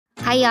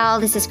Hi, y'all.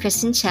 This is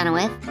Kristen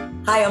Chenoweth.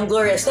 Hi, I'm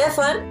Gloria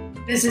Stefan.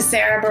 This is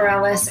Sarah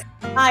Bareilles.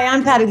 Hi,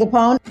 I'm Patti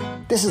LuPone.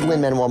 This is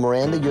Lin-Manuel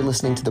Miranda. You're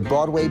listening to the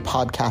Broadway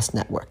Podcast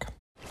Network.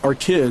 Our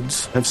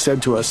kids have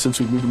said to us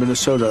since we moved to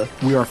Minnesota,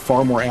 we are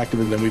far more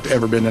active than we've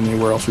ever been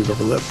anywhere else we've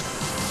ever lived.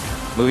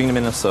 Moving to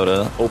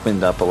Minnesota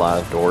opened up a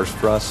lot of doors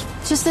for us.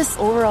 Just this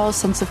overall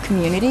sense of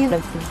community, the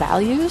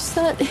values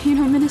that,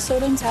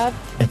 Minnesotans have.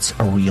 It's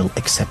a real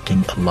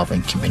accepting,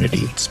 loving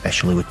community,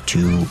 especially with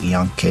two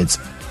young kids.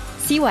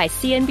 See why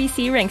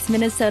CNBC ranks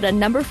Minnesota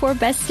number 4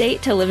 best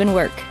state to live and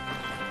work.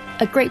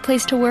 A great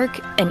place to work,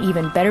 an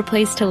even better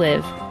place to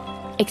live.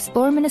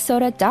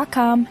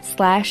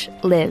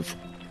 ExploreMinnesota.com/live.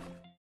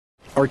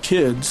 Our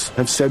kids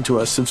have said to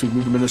us since we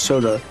moved to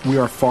Minnesota, we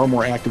are far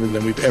more active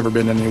than we've ever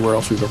been anywhere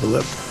else we've ever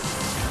lived.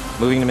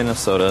 Moving to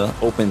Minnesota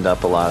opened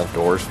up a lot of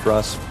doors for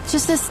us.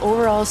 Just this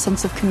overall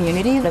sense of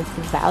community, the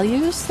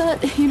values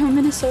that,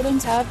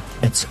 Minnesotans have.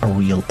 It's a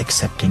real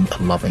accepting,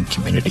 loving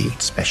community,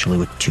 especially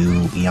with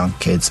two young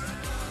kids.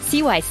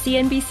 See why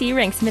CNBC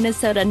ranks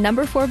Minnesota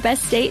number 4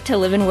 best state to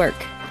live and work.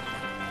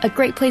 A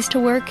great place to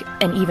work,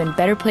 an even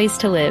better place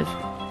to live.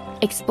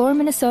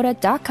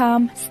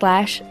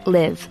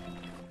 ExploreMinnesota.com/live.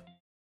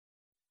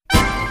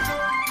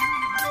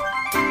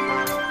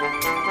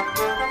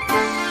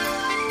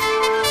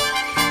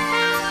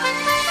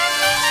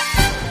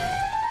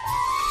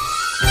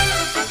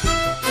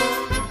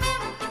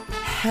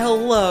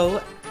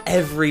 Hello,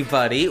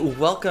 everybody.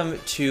 Welcome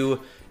to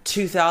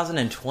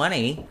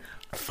 2020.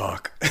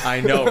 Fuck. I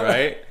know,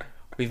 right?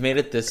 We've made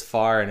it this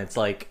far, and it's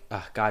like,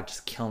 oh, God,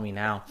 just kill me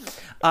now.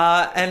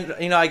 And,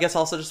 I guess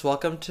also just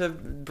welcome to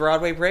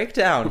Broadway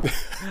Breakdown.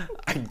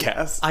 I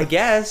guess.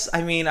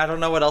 I mean, I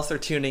don't know what else they're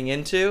tuning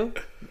into.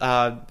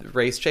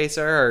 Race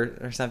Chaser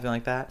or something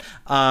like that.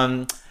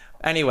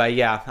 Anyway,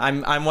 yeah,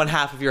 I'm one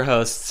half of your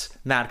hosts,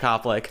 Matt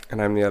Koplik.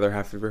 And I'm the other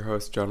half of your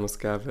host, John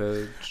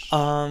Miscavige.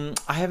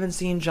 I haven't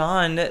seen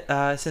John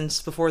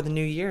since before the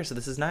new year, so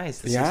this is nice.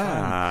 This is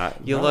fun.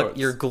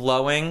 You're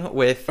glowing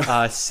with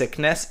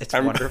sickness. It's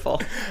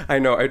wonderful. I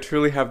know. I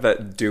truly have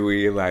that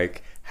dewy,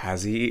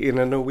 has he eaten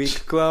in a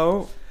week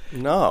glow?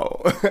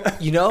 No.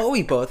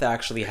 We both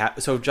actually have.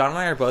 So John and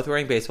I are both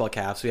wearing baseball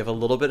caps. We have a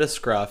little bit of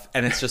scruff,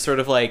 and it's just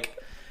sort of like...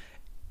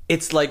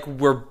 It's like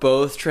we're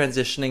both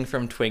transitioning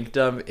from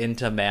twinkdom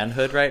into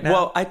manhood right now.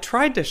 Well, I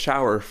tried to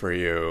shower for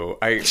you.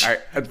 You tried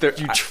to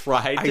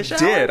shower? I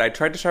did. I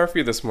tried to shower for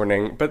you this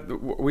morning,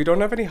 but we don't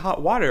have any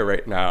hot water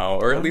right now.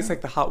 Or at least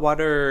the hot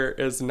water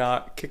is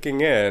not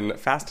kicking in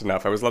fast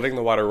enough. I was letting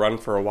the water run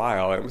for a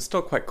while, and it was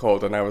still quite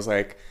cold. And I was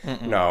like,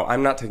 no,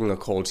 I'm not taking a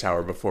cold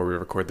shower before we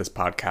record this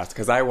podcast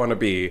because I want to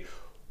be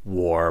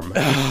warm.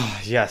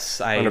 Yes,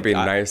 I want to be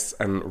nice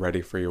and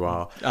ready for you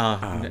all,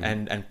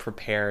 and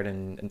prepared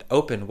and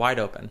open, wide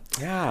open.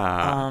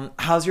 Yeah.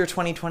 How's your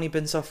 2020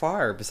 been so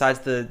far?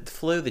 Besides the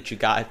flu that you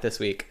got this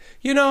week,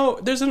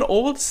 there's an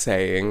old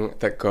saying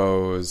that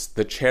goes,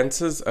 "The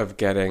chances of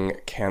getting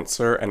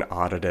cancer and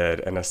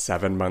audited in a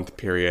 7-month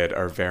period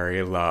are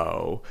very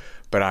low."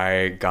 But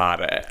I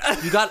got it.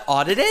 You got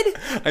audited?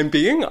 I'm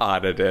being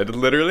audited.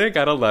 Literally, I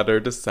got a letter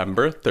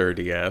December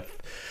 30th.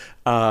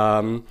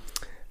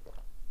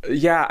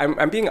 Yeah,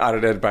 I'm being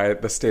audited by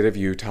the state of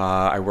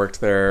Utah. I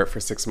worked there for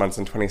 6 months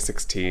in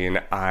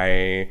 2016.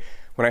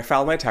 When I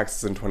filed my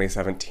taxes in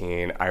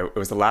 2017, it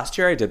was the last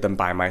year I did them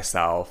by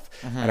myself,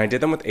 and I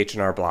did them with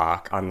H&R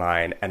Block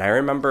online. And I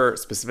remember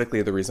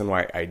specifically the reason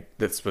why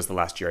this was the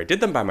last year I did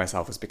them by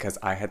myself was because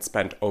I had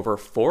spent over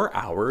 4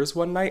 hours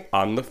one night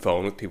on the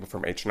phone with people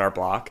from H&R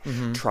Block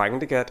trying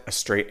to get a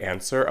straight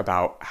answer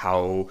about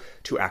how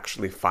to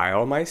actually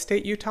file my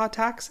state Utah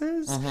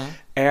taxes.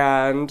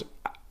 And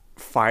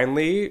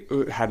finally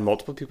had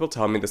multiple people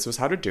tell me this was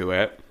how to do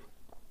it.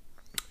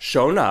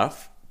 Sure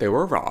enough, they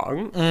were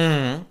wrong.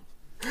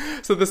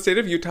 So the state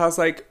of Utah is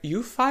like,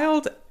 you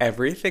filed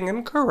everything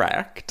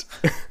incorrect.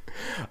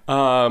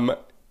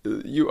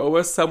 You owe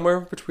us somewhere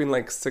between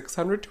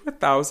 $600 to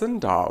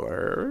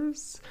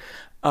 $1,000.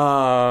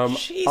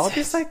 All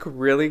these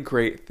really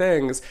great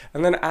things.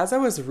 And then as I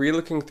was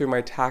re-looking through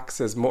my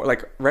taxes, more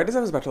right as I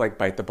was about to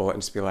bite the bullet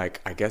and just be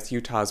like, I guess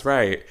Utah's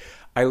right,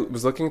 I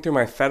was looking through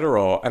my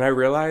federal and I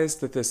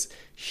realized that this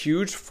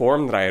huge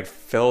form that I had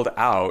filled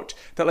out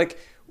that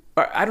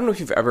I don't know if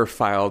you've ever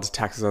filed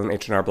taxes on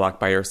H&R Block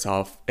by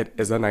yourself. It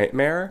is a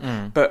nightmare.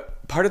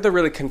 But part of the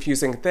really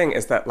confusing thing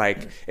is that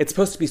it's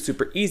supposed to be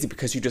super easy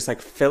because you just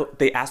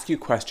they ask you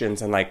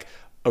questions in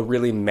a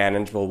really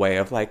manageable way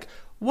of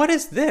what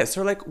is this?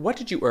 Or what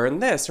did you earn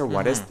this? Or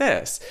what is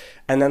this?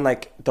 And then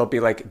they'll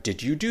be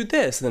did you do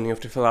this? And then you have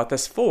to fill out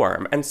this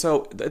form. And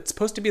so it's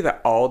supposed to be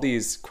that all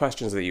these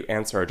questions that you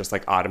answer are just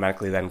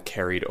automatically then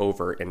carried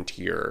over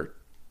into your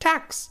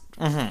tax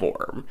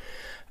form.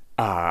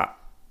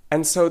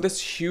 And so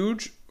this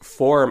huge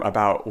form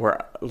about where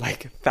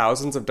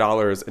thousands of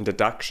dollars in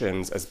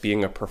deductions as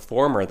being a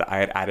performer that I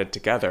had added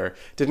together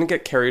didn't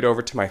get carried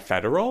over to my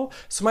federal.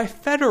 So my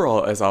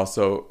federal is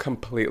also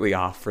completely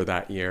off for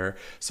that year.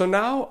 So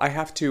now I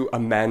have to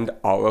amend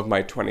all of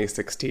my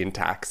 2016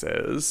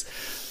 taxes.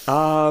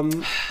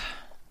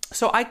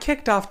 So I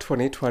kicked off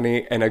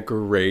 2020 in a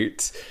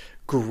great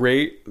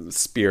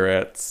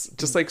spirits,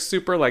 just like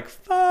super like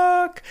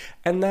fuck,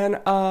 and then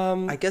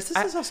I guess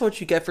this is also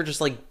what you get for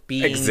just like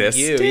being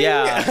existing. You.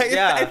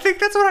 Yeah. I think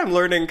that's what I'm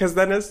learning, because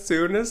then as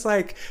soon as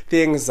like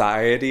the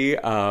anxiety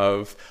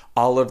of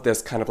all of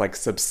this kind of like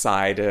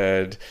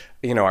subsided,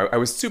 you know, I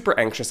was super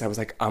anxious. I was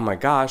like, oh my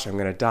gosh, I'm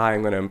gonna die,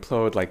 I'm gonna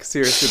implode, like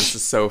seriously, this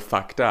is so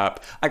fucked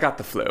up. I got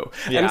the flu.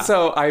 And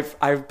so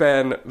I've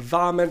been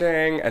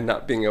vomiting and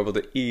not being able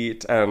to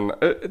eat, and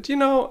you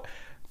know,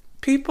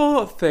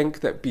 people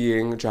think that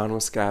being John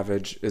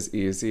Wascavage is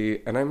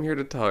easy, and I'm here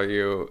to tell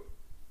you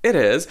it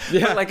is.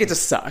 Yeah. But like, it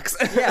just sucks.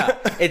 Yeah,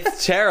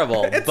 it's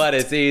terrible, but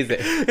it's easy.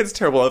 It's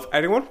terrible. If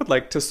anyone would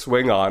like to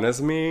swing on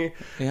as me,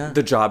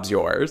 the job's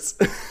yours.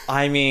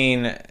 I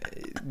mean,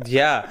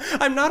 yeah.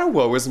 I'm not a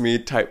woe is me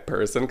type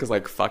person, because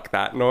like, fuck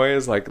that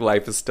noise. Like,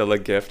 life is still a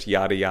gift,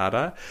 yada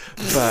yada.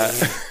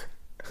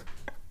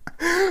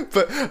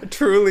 But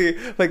truly,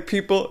 like,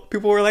 people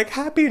were like,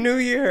 Happy New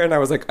Year, and I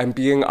was like, I'm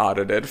being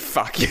audited,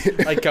 fuck you.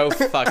 Like, go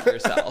fuck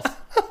yourself.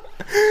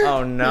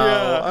 Oh no,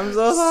 yeah. I'm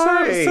so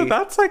sorry. So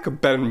that's like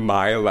been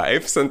my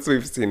life since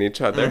we've seen each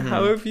other.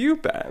 How have you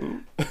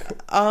been?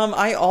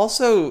 I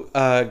also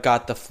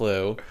got the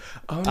flu.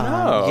 Oh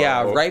no.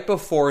 Yeah, right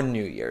before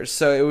New Year's.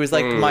 So it was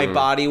like my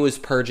body was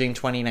purging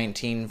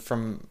 2019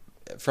 from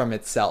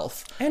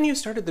itself. And you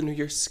started the New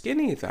Year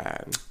skinny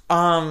then.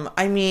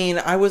 I mean,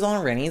 I was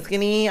already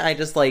skinny. I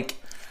just like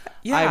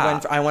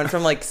I went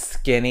from like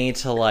skinny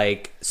to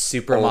like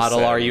supermodel.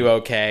 Olsen. Are you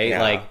okay?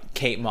 Yeah. Like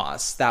Kate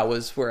Moss. That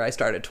was where I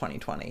started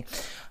 2020.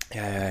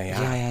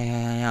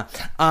 Yeah.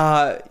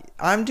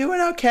 I'm doing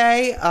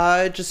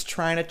okay. Just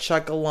trying to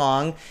chug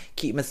along,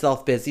 keep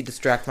myself busy,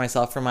 distract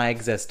myself from my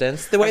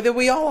existence, the way that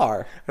we all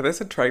are. And they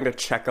said trying to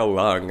check a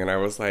lung, and I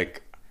was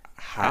like,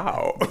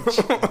 how?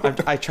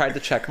 I tried to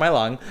check my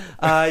lung.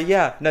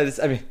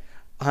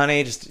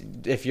 Honey, just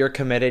if you're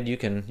committed, you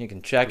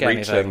can check anything.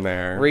 Reach in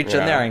there. Reach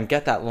in there and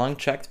get that lung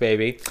checked,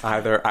 baby.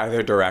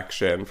 Either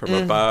direction, from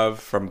above,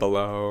 from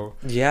below.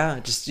 Yeah,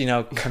 just,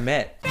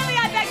 commit. Really,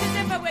 I beg to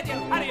differ with you.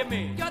 How do you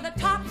mean? You're the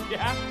top.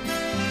 Yeah.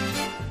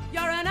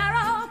 You're an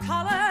arrow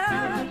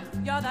color.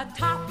 You're the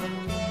top.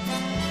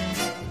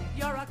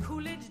 You're a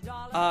Coolidge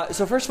dollar.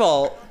 So first of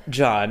all,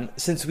 John,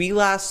 since we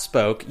last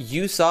spoke,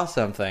 you saw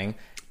something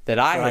that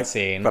I had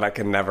seen. But I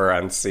can never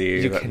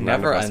unsee. You can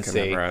never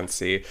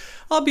unsee.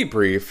 I'll be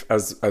brief,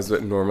 as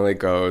it normally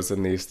goes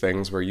in these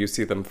things, where you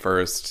see them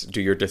first,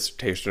 do your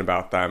dissertation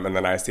about them, and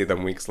then I see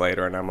them weeks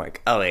later, and I'm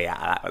like, oh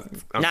yeah, that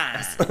was...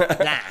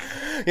 Nah.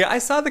 Yeah, I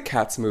saw the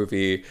Cats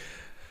movie.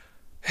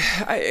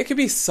 It could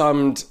be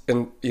summed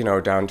in,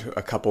 down to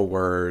a couple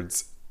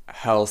words.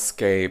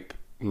 Hellscape,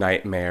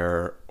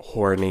 nightmare,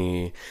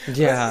 horny.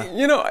 Yeah.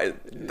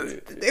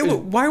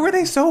 Why were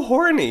they so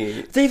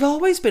horny? They've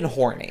always been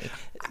horny.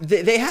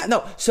 They had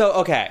no. So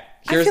okay,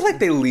 I feel like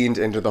they leaned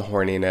into the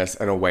horniness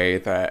in a way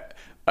that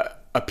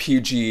a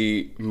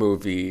PG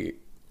movie.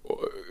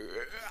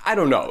 I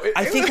don't know.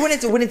 I think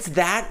when it's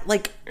that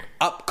like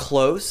up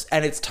close,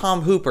 and it's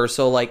Tom Hooper,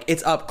 so like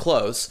it's up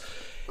close.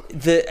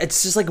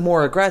 It's just like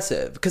more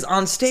aggressive, because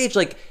on stage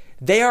like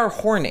they are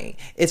horny.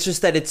 It's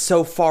just that it's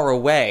so far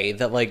away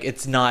that like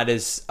it's not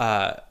as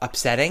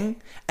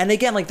upsetting. And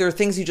again, like there are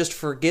things you just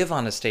forgive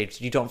on a stage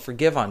that you don't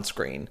forgive on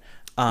screen.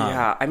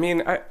 Yeah, I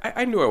mean,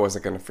 I knew I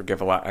wasn't going to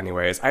forgive a lot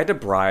anyways. I had to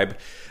bribe...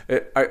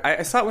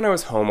 I saw it when I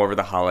was home over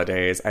the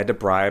holidays. I had to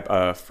bribe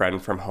a friend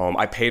from home.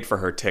 I paid for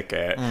her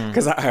ticket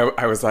because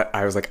I was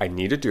like, I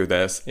need to do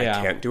this. Yeah.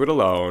 I can't do it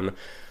alone.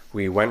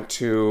 We went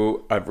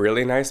to a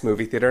really nice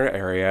movie theater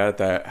area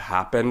that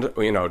happened,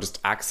 just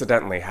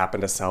accidentally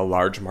happened to sell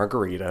large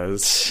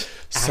margaritas.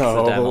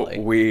 So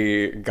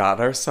we got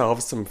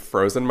ourselves some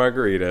frozen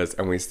margaritas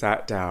and we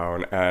sat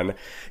down. And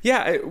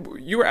yeah,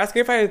 you were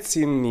asking if I had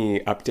seen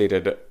the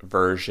updated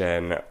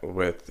version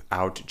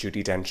without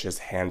Judi Dench's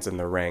hands in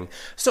the ring.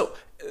 So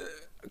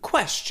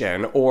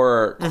question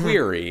or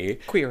query.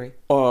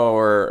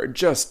 Or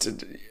just...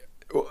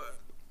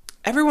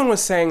 Everyone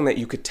was saying that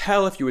you could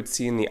tell if you had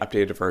seen the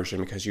updated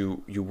version because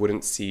you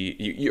wouldn't see...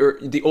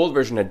 the old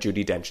version had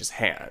Judi Dench's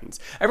hands.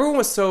 Everyone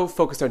was so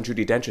focused on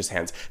Judi Dench's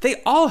hands.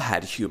 They all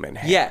had human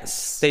hands.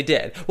 Yes, they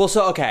did. Well,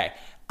 so, okay.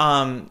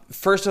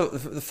 First,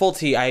 the full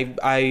tea,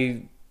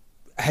 I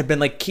had been,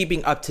 like,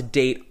 keeping up to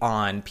date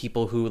on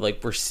people who,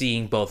 like, were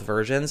seeing both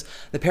versions.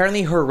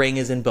 Apparently, her ring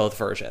is in both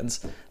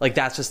versions. Like,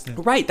 that's just...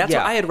 Right, that's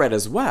what I had read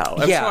as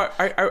well. And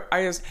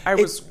so I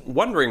was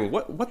wondering,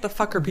 what the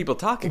fuck are people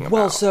talking about?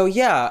 Well, so,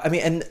 yeah. I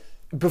mean, and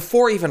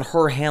before even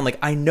her hand, like,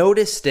 I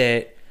noticed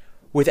it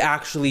with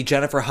actually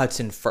Jennifer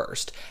Hudson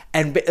first.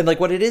 And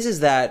like, what it is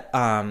that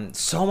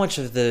so much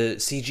of the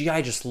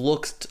CGI just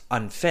looked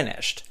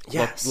unfinished.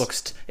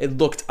 Yes. It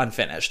looked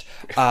unfinished.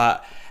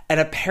 And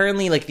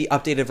apparently, like, the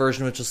updated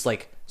version was just,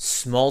 like,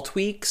 small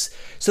tweaks.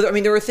 So, I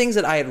mean, there were things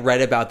that I had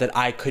read about that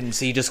I couldn't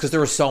see just because there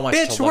was so much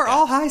Bitch, to look we're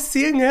all high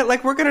seeing it.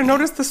 Like, we're going to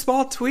notice the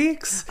small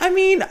tweaks. I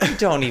mean, I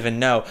don't even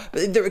know.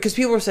 Because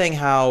people were saying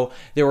how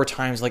there were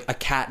times, like, a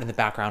cat in the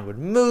background would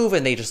move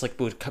and they just, like,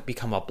 would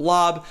become a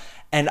blob.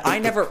 And I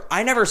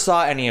never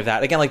saw any of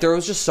that. Again, like, there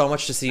was just so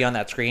much to see on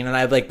that screen, and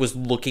I, like, was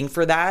looking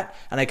for that,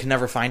 and I could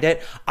never find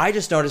it. I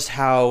just noticed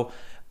how...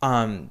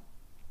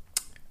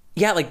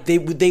 yeah, like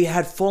they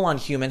had full on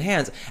human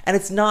hands, and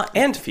it's not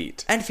and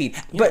feet,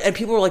 but and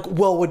people were like,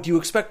 well, what do you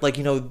expect? Like,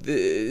 you know,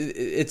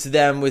 it's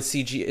them with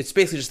CG. It's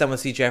basically just them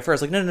with CGI fur.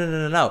 It's like,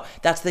 no.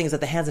 That's the thing, is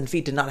that the hands and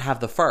feet did not have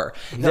the fur.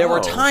 No. There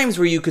were times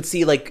where you could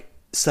see like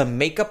some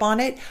makeup on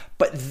it,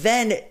 but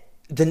then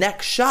the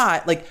next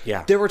shot, like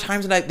there were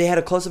times when they had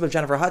a close up of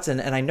Jennifer Hudson,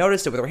 and I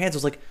noticed it with her hands. It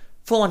was like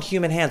full on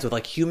human hands with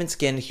like human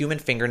skin, human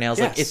fingernails.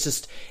 Yes. Like it's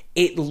just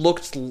it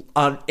looked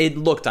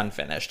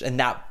unfinished, and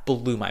that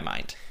blew my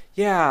mind.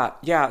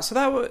 Yeah. So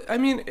that was, I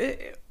mean,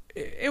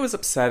 it was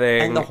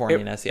upsetting. And the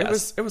horniness,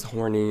 yes. It was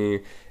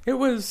horny. It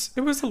was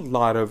a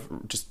lot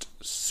of just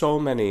so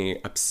many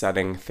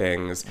upsetting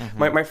things.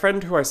 Mm-hmm. My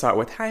friend who I saw it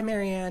with, hi,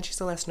 Marianne, she's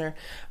a listener.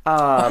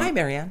 Hi,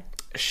 Marianne.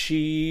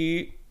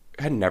 She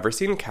had never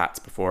seen Cats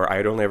before. I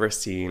had only ever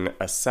seen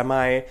a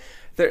semi...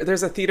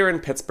 There's a theater in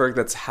Pittsburgh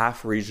that's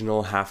half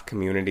regional, half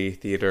community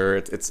theater.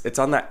 It's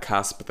on that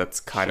cusp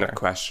that's kind of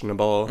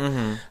questionable.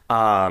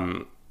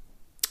 Mm-hmm.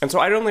 And so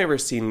I'd only ever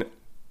seen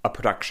a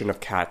production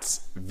of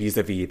Cats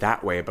vis-a-vis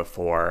that way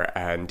before,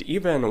 and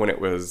even when it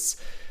was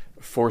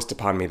forced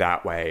upon me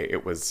that way,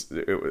 it was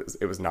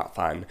not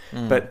fun.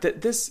 But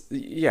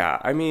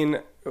I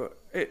mean,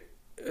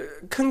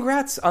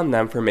 congrats on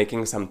them for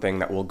making something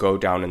that will go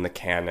down in the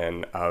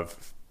canon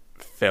of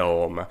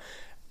film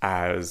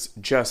as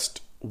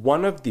just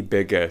one of the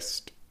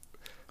biggest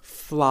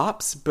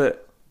flops,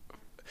 but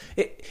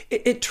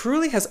It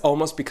truly has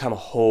almost become a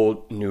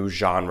whole new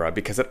genre,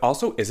 because it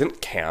also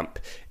isn't camp.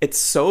 It's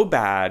so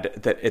bad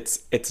that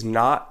it's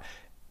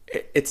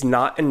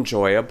not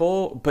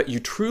enjoyable, but you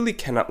truly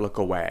cannot look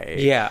away.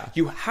 Yeah.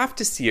 You have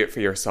to see it for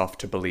yourself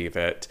to believe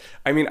it.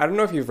 I mean, I don't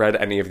know if you've read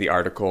any of the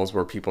articles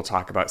where people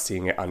talk about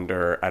seeing it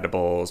under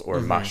edibles or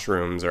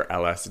mushrooms or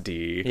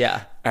LSD.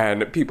 Yeah.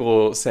 And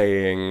people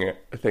saying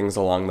things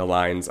along the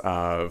lines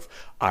of,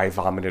 I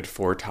vomited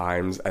 4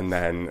 times and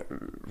then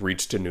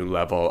reached a new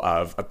level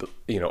of,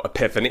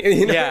 epiphany.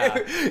 You know?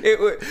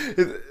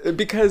 Yeah.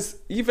 Because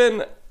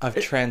even... Of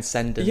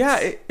transcendence.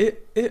 Yeah,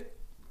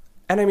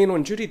 and I mean,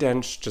 when Judi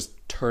Dench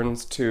just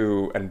turns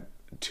to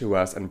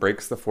us and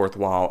breaks the fourth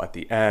wall at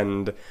the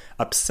end,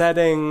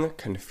 upsetting,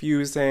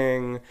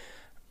 confusing,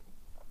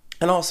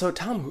 and also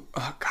Tom,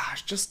 oh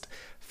gosh, just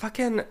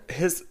fucking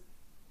his.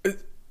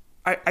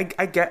 I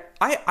like.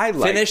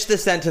 Finish the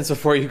sentence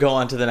before you go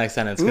on to the next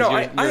sentence. No,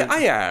 I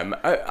am.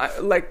 I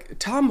like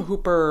Tom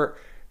Hooper.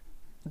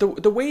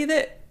 The way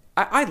that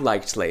I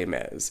liked Les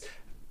Mis.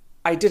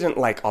 I didn't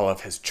like all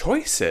of his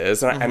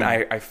choices, and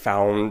I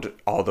found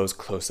all those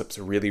close-ups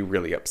really,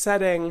 really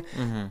upsetting.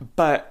 Mm-hmm.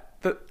 But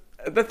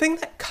the thing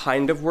that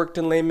kind of worked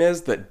in Les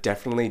Mis that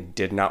definitely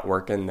did not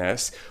work in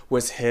this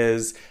was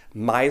his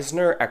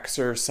Meisner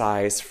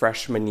exercise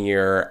freshman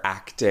year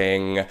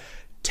acting.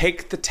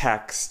 Take the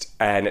text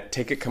and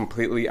take it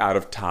completely out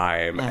of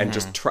time and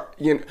just try.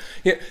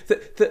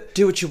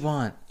 Do what you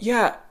want.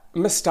 Yeah,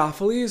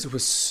 Mistopheles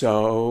was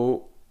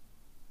so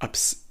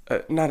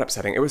not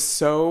upsetting. It was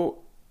so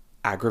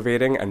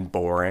aggravating and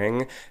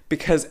boring,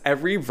 because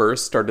every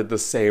verse started the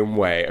same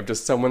way of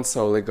just someone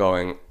slowly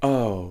going,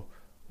 oh,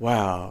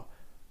 well,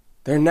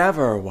 there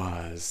never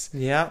was.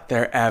 Yeah.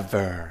 There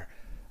ever.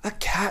 A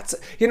cat's...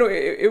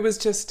 it was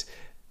just...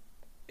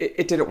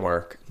 It didn't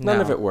work.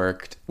 None of it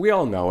worked. We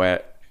all know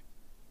it.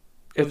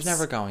 It was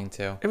never going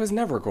to. It was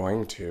never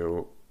going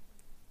to.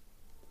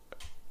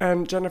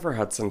 And Jennifer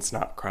Hudson's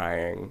not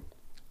crying.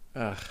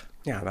 Ugh.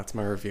 Yeah, that's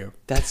my review.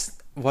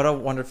 What a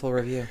wonderful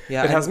review.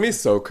 Yeah, it has me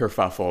so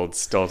kerfuffled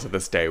still to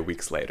this day,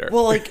 weeks later.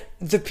 Well, like,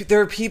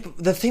 there are people...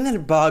 The thing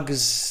that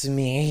bugs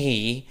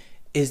me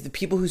is the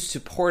people who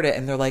support it,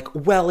 and they're like,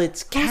 well,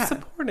 it's Who's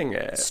supporting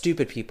it?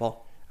 Stupid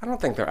people. I don't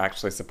think they're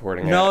actually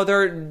supporting it. No,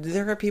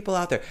 there are people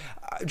out there.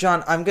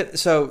 John,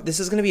 so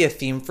this is going to be a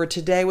theme for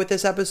today with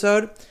this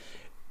episode.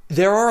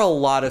 There are a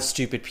lot of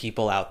stupid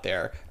people out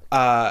there,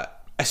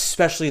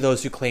 especially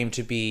those who claim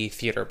to be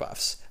theater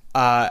buffs.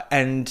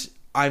 And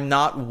I'm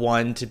not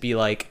one to be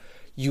like,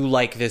 you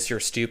like this, you're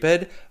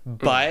stupid,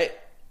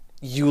 but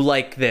you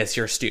like this,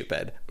 you're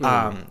stupid.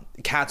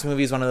 Cats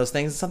movie is one of those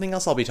things. Something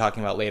else I'll be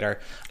talking about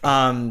later.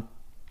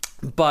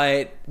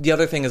 But the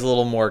other thing is a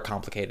little more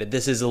complicated.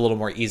 This is a little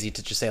more easy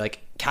to just say, like,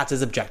 Cats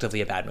is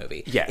objectively a bad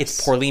movie. Yes.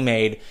 It's poorly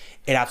made.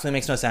 It absolutely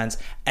makes no sense.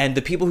 And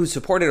the people who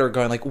support it are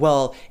going like,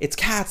 well, it's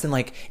Cats, and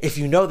like, if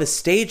you know the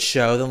stage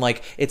show, then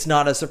like, it's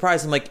not a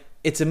surprise. I'm like,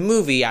 it's a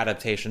movie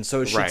adaptation,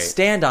 so it should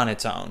stand on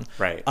its own.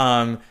 Right.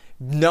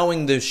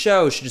 Knowing the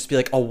show should just be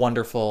like a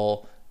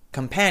wonderful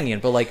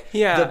companion, but like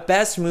the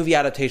best movie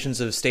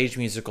adaptations of stage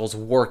musicals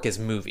work as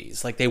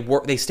movies. Like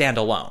they stand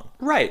alone.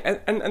 Right.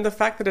 And the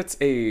fact that it's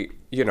a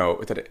you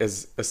know, that it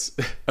is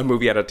a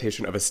movie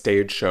adaptation of a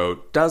stage show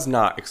does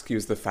not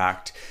excuse the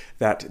fact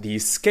that the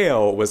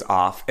scale was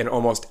off in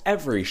almost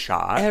every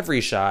shot.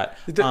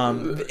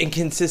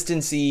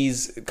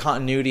 Inconsistencies,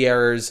 continuity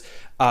errors.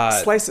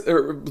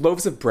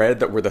 Loaves of bread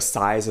that were the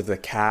size of the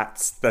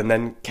cats, and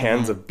then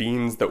cans of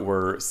beans that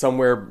were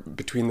somewhere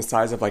between the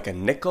size of like a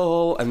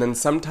nickel, and then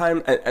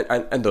sometimes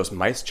and those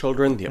mice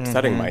children, the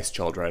upsetting mice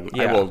children.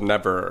 Yeah.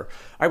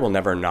 I will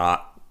never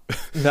not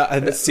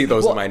see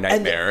those in my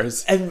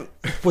nightmares. And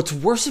what's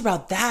worse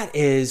about that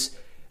is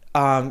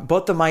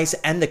both the mice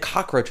and the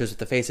cockroaches with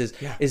the faces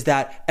is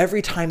that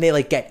every time they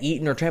like get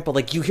eaten or trampled,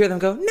 like you hear them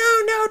go,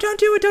 no, don't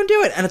do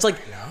it, and it's like,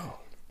 no.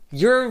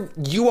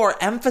 You are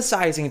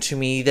emphasizing to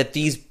me that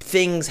these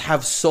things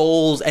have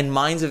souls and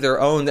minds of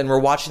their own, and we're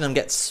watching them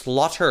get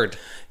slaughtered.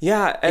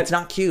 Yeah, it's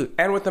not cute.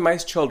 And with the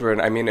mice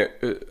children, I mean,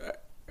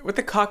 with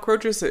the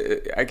cockroaches,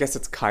 I guess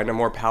it's kind of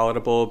more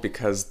palatable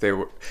because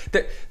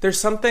there's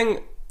something.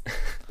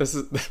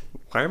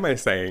 Why am I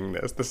saying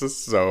this? This is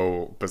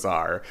so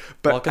bizarre.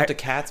 But welcome to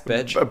Cats,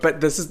 bitch.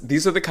 But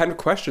these are the kind of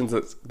questions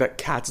that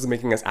Cats is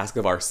making us ask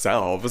of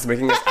ourselves,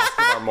 making us ask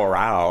of our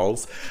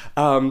morals.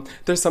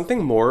 There's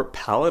something more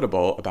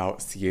palatable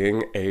about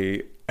seeing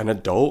an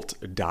adult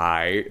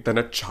die than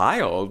a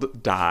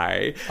child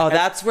die. Oh,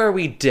 that's where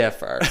we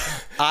differ.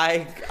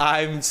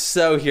 I'm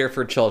so here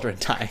for children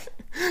dying.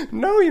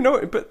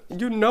 No, but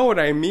you know what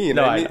I mean.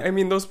 No, I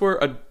mean those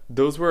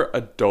were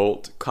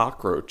adult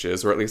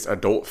cockroaches, or at least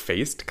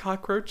adult-faced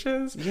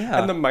cockroaches. Yeah,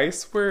 and the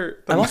mice were.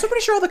 I'm also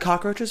pretty sure all the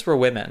cockroaches were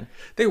women.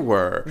 They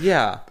were.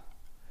 Yeah,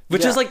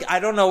 which is like,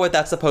 I don't know what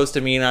that's supposed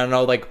to mean. I don't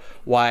know like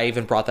why I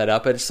even brought that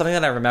up, but it's something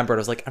that I remembered. I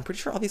was like, I'm pretty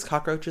sure all these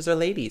cockroaches are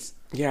ladies.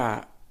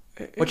 Yeah.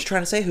 What you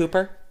trying to say,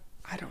 Hooper?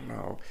 I don't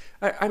know.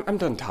 I'm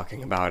done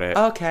talking about it.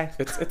 Okay.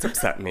 It's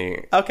upset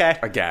me. Okay.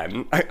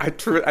 Again. I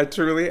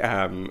truly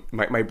am.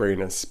 My brain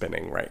is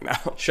spinning right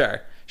now. Sure.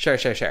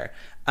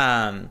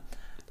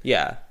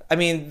 Yeah. I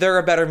mean, there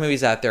are better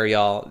movies out there,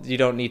 y'all. You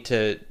don't need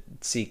to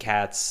see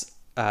Cats.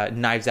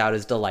 Knives Out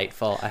is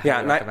delightful.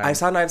 I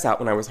saw Knives Out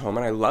when I was home,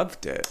 and I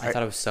loved it. I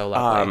thought it was so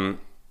lovely.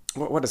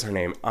 What is her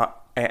name?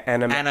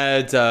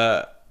 Anna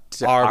de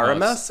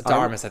Armas,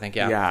 I think,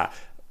 yeah. Yeah.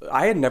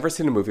 I had never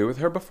seen a movie with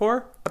her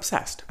before.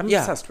 Obsessed. I'm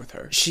obsessed with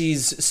her.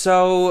 She's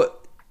so...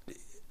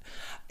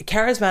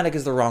 Charismatic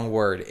is the wrong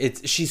word.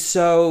 She's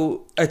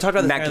so... I talked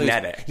about this.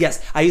 Magnetic.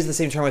 Yes, I use the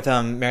same term with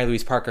Mary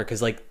Louise Parker, because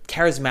like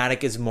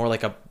charismatic is more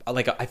like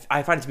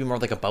I find it to be more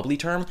like a bubbly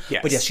term.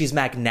 Yes. But yes, she's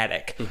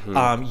magnetic.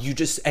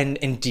 Mm-hmm. And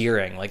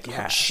endearing. Like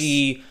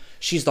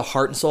she's the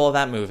heart and soul of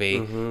that movie.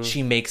 Mm-hmm.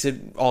 She makes it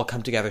all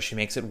come together. She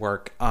makes it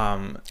work.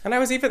 And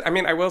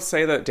I will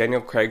say that Daniel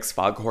Craig's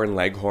Foghorn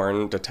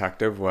Leghorn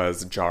detective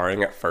was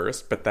jarring at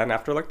first, but then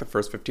after like the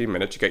first 15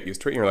 minutes, you get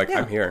used to it and you're like,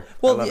 I'm here.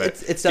 Well, I love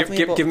it. It's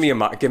definitely...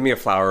 Give me a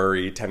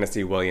flowery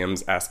Tennessee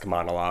Williams-esque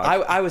monologue.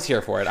 I was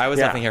here for it. I was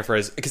definitely here for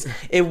it, because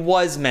it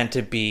was meant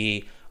to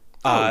be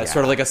sort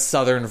of like a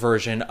southern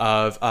version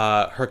of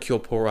Hercule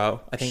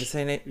Poirot. I think it's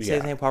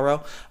his name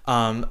Poirot.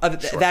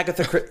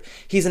 Sure.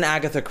 He's an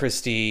Agatha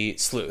Christie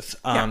sleuth.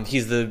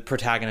 He's the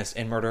protagonist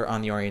in Murder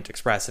on the Orient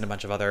Express and a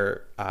bunch of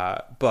other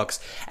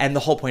books. And the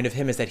whole point of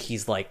him is that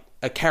he's like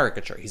a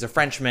caricature. He's a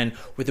Frenchman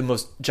with the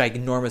most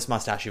ginormous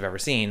mustache you've ever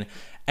seen.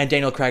 And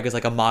Daniel Craig is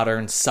like a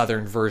modern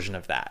southern version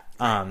of that.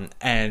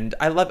 And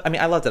I loved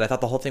it. I thought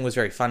the whole thing was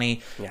very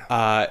funny.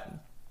 Yeah.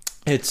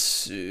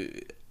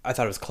 I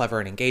thought it was clever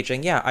and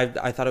engaging. Yeah,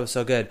 I thought it was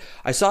so good.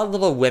 I saw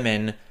Little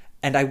Women,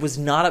 and I was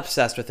not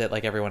obsessed with it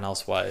like everyone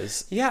else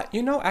was. Yeah,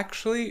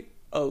 actually,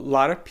 a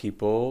lot of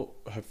people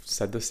have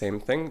said the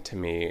same thing to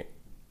me.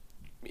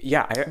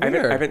 Yeah, I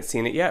haven't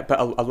seen it yet, but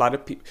a lot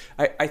of people...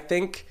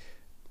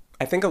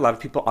 I think a lot of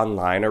people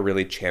online are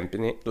really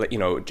championing,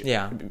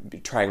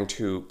 trying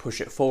to push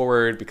it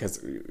forward,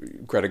 because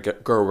Greta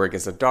Gerwig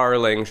is a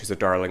darling. She's a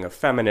darling of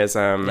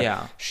feminism.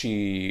 Yeah.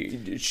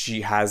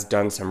 She has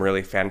done some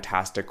really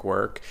fantastic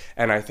work.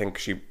 And I think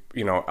she,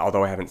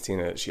 although I haven't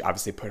seen it, she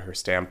obviously put her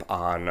stamp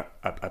on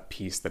a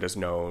piece that is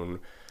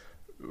known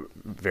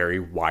very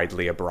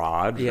widely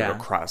abroad,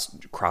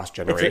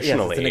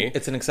 cross-generationally.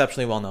 It's an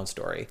exceptionally well-known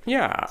story.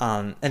 Yeah.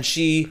 And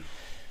she...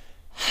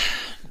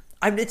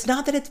 it's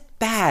not that it's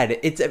bad.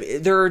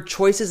 There are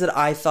choices that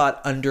I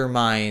thought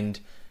undermined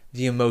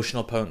the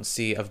emotional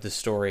potency of the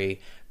story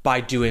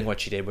by doing what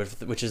she did,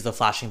 which is the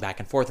flashing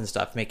back and forth and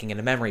stuff, making it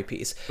a memory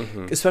piece.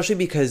 Mm-hmm. Especially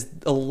because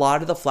a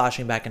lot of the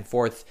flashing back and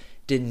forth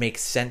didn't make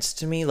sense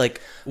to me.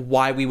 Like,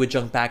 why we would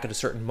jump back at a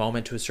certain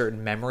moment to a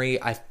certain memory.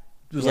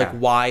 Like,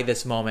 why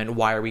this moment?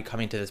 Why are we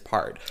coming to this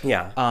part?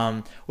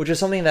 Yeah. Which is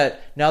something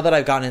that, now that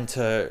I've gotten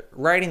into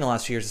writing the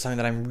last few years, is something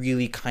that I'm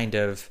really kind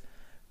of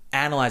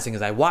analyzing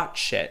as I watch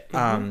shit.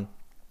 Mm-hmm.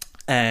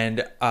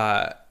 And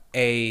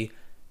a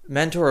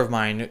mentor of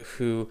mine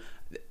who,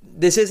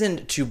 this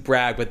isn't to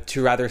brag, but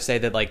to rather say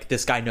that like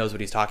this guy knows what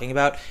he's talking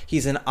about.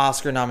 He's an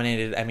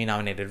Oscar-nominated,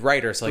 Emmy-nominated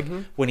writer. So like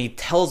when he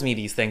tells me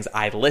these things,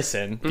 I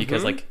listen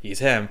because like he's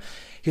him.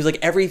 was like,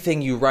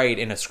 everything you write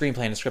in a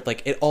screenplay and a script,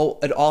 like it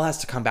all has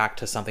to come back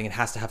to something. It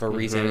has to have a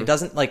reason. It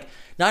doesn't, like,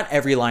 not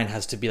every line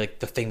has to be like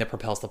the thing that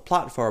propels the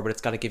plot forward, but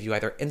it's got to give you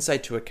either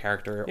insight to a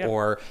character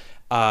or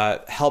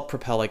help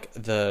propel like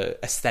the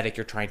aesthetic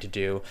you're trying to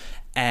do.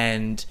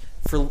 And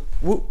for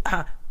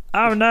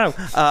oh no,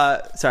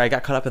 sorry, I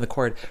got caught up in the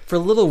cord. For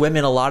Little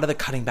Women, a lot of the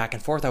cutting back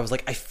and forth, I was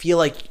like, I feel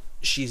like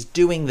she's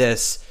doing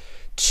this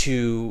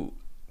to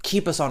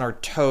keep us on our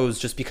toes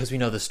just because we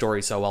know the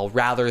story so well,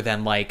 rather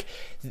than like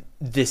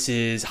this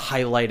is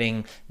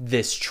highlighting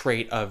this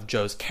trait of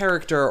Joe's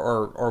character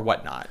or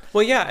whatnot.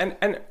 Well, yeah,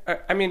 and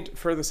I mean,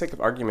 for the sake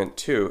of argument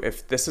too,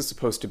 if this is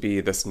supposed to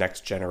be this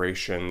next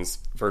generation's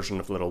version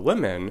of Little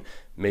Women,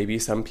 maybe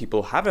some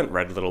people haven't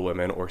read Little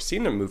Women or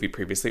seen a movie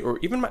previously, or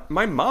even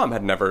my mom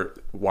had never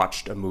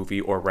watched a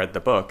movie or read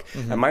the book,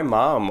 and my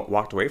mom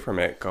walked away from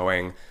it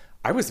going,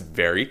 I was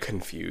very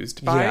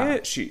confused by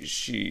it. She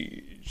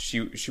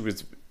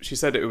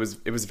said it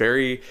was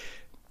very.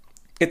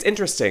 It's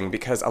interesting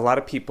because a lot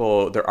of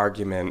people, their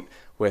argument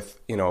with,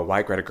 you know,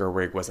 why Greta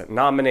Gerwig wasn't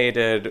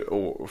nominated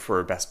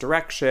for Best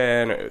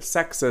Direction,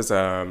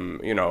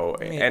 sexism, you know,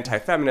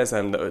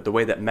 anti-feminism, the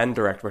way that men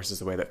direct versus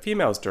the way that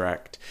females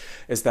direct,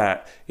 is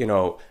that, you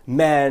know,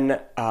 men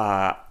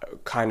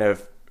kind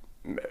of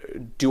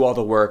do all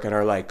the work and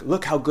are like,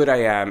 look how good I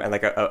am, and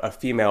like a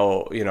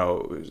female, you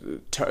know,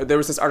 there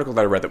was this article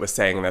that I read that was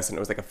saying this, and it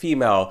was like a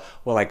female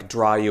will like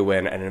draw you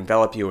in and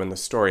envelop you in the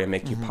story and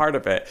make you part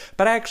of it.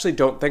 But I actually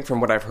don't think, from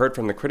what I've heard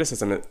from the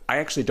criticism, I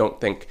actually don't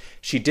think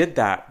she did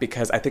that,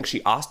 because I think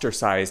she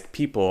ostracized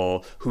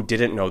people who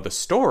didn't know the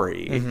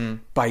story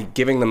by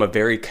giving them a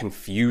very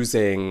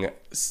confusing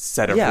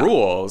set of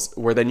rules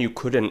where then you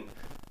couldn't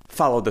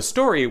follow the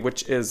story,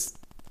 which is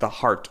the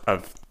heart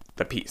of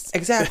the piece.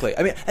 Exactly.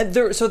 I mean, and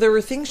there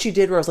were things she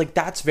did where I was like,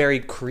 that's very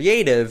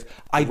creative,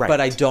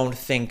 but I don't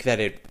think that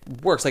it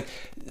works. Like,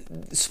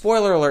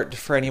 spoiler alert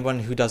for anyone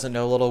who doesn't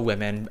know Little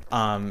Women,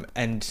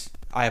 and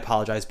I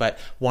apologize, but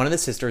one of the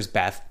sisters,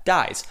 Beth,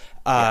 dies.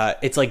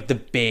 It's like the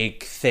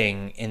big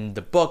thing in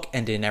the book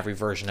and in every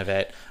version of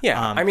it. Yeah.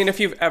 I mean,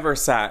 if you've ever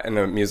sat in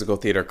a musical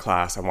theater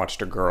class and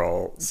watched a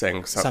girl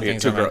sing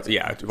something's meant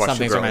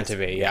to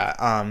be.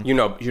 Yeah. You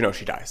know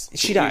she dies.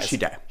 She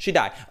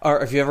died.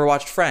 Or if you ever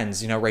watched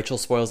Friends, you know, Rachel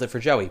spoils it for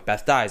Joey.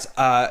 Beth dies.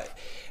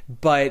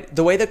 But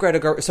the way that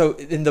Greta Gerwig, so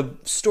in the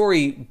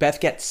story,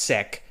 Beth gets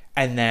sick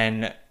and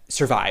then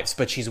survives,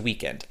 but she's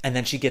weakened, and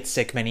then she gets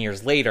sick many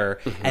years later,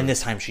 and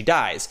this time she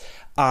dies.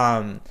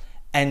 And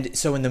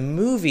so in the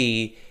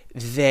movie,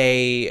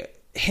 they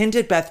hint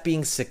at Beth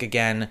being sick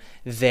again,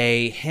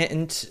 they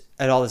hint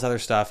at all this other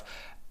stuff,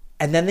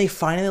 and then they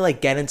finally like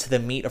get into the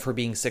meat of her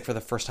being sick for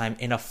the first time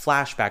in a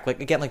flashback. Like,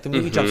 again, like the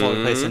movie jumps all over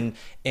the place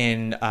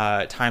in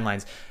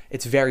timelines.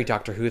 It's very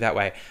Doctor Who that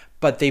way,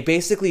 but they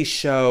basically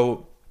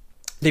show,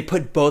 they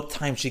put both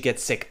times she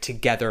gets sick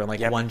together in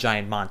like one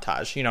giant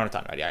montage. You know what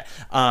I'm talking about,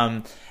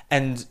 yeah.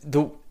 And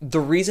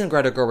the reason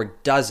Greta Gerwig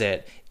does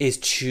it is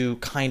to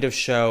kind of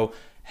show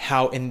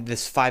how in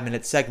this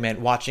 5-minute segment,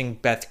 watching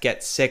Beth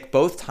get sick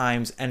both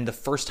times, and the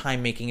first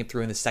time making it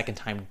through and the second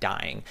time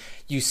dying,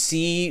 you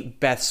see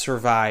Beth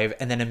survive,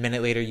 and then a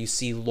minute later you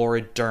see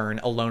Laura Dern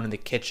alone in the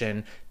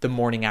kitchen the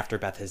morning after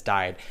Beth has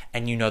died,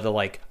 and you know the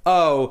like,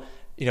 oh,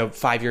 you know,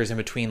 5 years in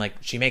between, like,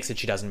 she makes it,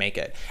 she doesn't make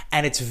it.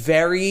 And it's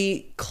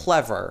very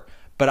clever,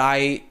 but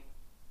I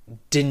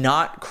did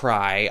not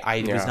cry. I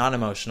was not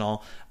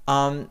emotional.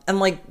 And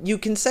like, you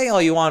can say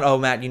all you want, oh,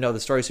 Matt, you know the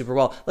story super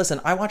well.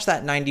 Listen, I watch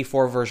that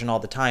 94 version all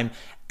the time,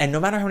 and no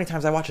matter how many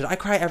times I watch it, I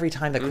cry every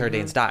time that Claire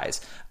Danes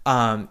dies.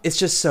 It's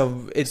just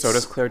so... So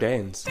does Claire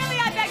Danes. Really,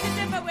 I beg to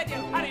differ with you.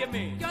 How do you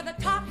mean? You're the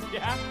top.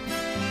 Yeah.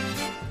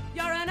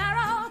 You're an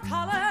arrow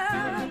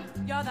color.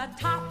 You're the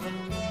top.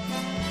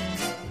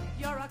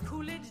 You're a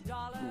Coolidge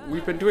dollar.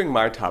 We've been doing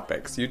my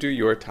topics. You do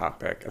your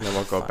topic, and then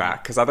we'll go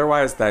back. Because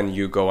otherwise, then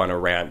you go on a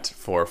rant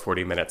for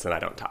 40 minutes and I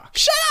don't talk.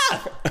 Shut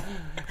up!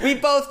 We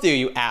both do,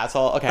 you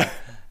asshole. Okay.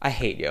 I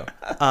hate you.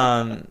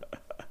 All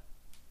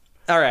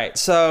right.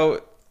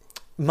 So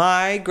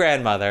my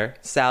grandmother,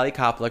 Sally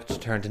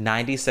Koplik, turned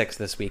 96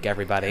 this week,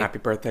 everybody. Happy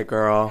birthday,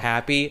 girl.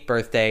 Happy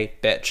birthday,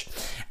 bitch.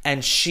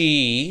 And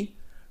she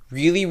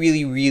really,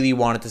 really, really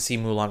wanted to see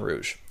Moulin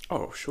Rouge.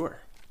 Oh,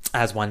 sure.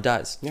 As one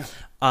does. Yeah.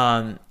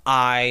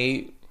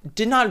 I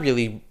did not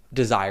really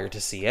desire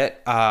to see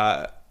it,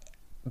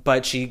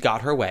 but she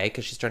got her way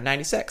because she's turned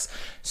 96.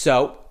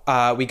 So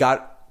we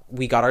got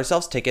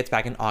ourselves tickets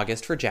back in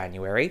August for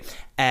January,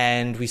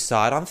 and we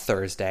saw it on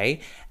Thursday.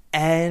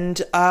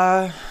 And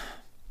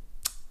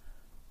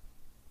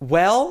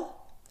well,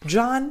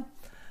 John,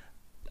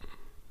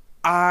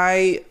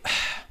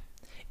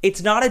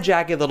 it's not a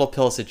Jagged Little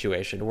Pill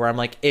situation where I'm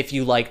like, if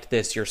you liked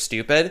this, you're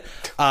stupid.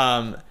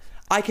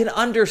 I can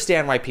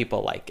understand why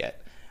people like it.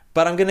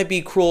 But I'm going to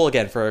be cruel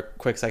again for a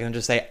quick second and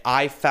just say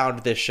I found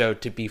this show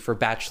to be for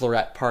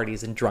bachelorette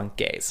parties and drunk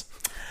gays.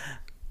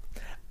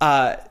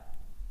 Are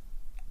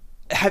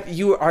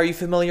you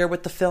familiar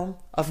with the film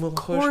of Moulin Rouge?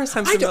 Of course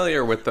I'm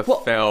familiar with the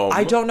film.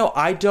 I don't know.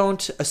 I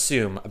don't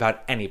assume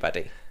about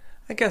anybody.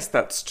 I guess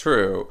that's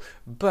true.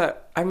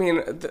 But, I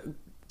mean,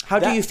 How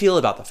do you feel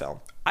about the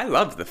film? I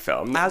love the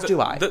film. As do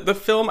I. The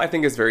film, I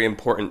think, is very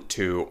important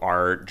to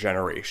our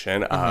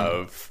generation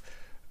of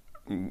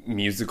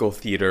musical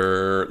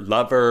theater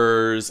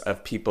lovers,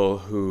 of people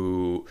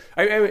who...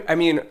 I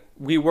mean,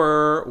 we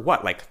were,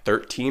 what, like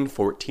 13,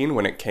 14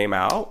 when it came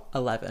out?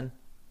 11.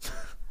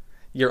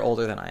 You're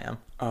older than I am.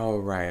 Oh,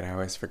 right. I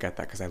always forget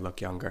that because I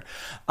look younger.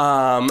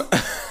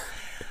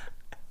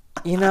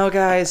 You know,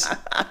 guys,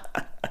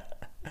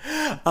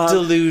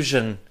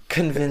 delusion.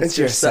 Convince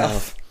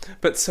yourself.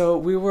 But so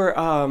we were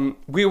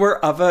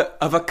of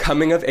a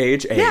coming of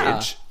age.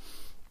 Yeah.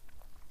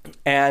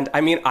 And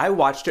I mean, I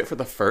watched it for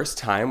the first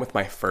time with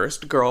my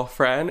first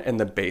girlfriend in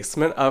the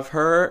basement of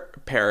her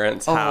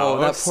parents' house.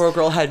 Oh, that poor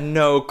girl had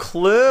no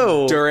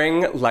clue.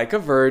 During Like a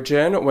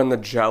Virgin, when the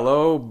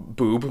Jell-O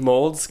boob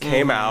molds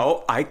came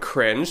out, I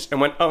cringed and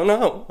went, "Oh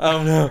no,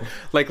 oh no!"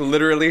 Like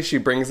literally, she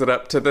brings it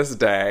up to this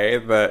day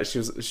that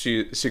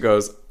she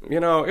goes, you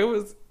know, it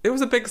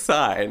was a big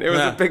sign. It was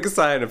a big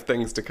sign of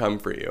things to come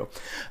for you,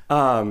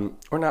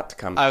 or not to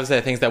come. I would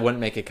say things that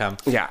wouldn't make it come.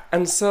 Yeah,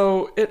 and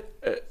so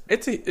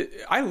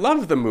I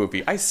love the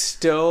movie. I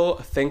still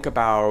think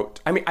about.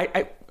 I mean,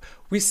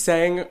 we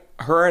sang,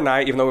 her and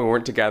I, even though we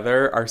weren't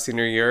together, our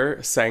senior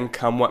year, sang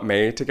 "Come What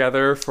May"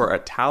 together for a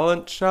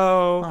talent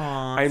show.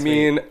 Aww, I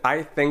mean,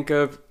 I think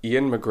of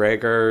Ian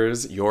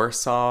McGregor's "Your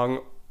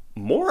Song"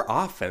 more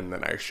often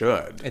than I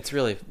should. It's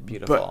really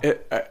beautiful.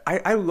 But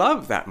I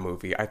love that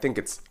movie. I think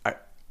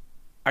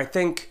I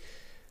think,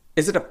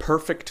 is it a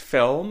perfect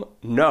film?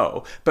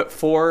 No. But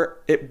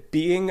for it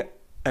being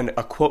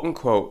a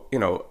quote-unquote, you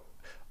know,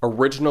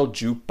 original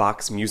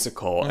jukebox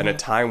musical in a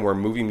time where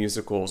movie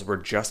musicals were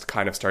just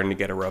kind of starting to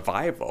get a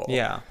revival.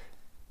 Yeah.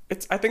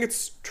 I think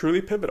it's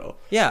truly pivotal.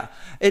 Yeah.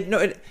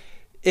 It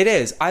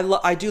is.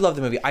 I do love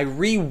the movie. I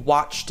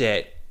rewatched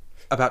it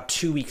about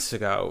 2 weeks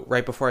ago,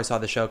 right before I saw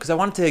the show, because I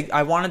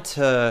wanted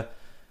to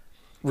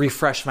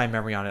refresh my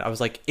memory on it. I was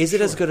like, is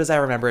it as good as I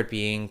remember it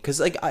being? Because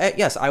like,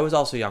 yes, I was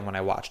also young when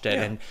I watched it,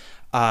 and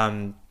I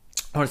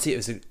want to see,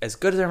 is it as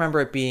good as I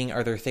remember it being?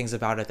 Are there things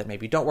about it that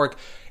maybe don't work?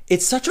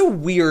 It's such a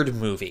weird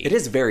movie. It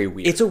is very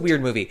weird. It's a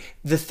weird movie.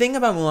 The thing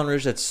about Moulin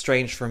Rouge that's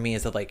strange for me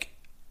is that like,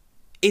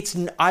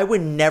 I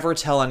would never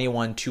tell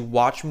anyone to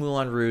watch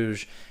Moulin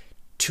Rouge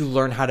to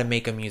learn how to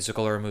make a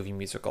musical or a movie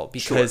musical,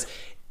 because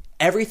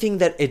everything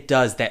that it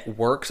does that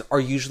works are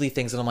usually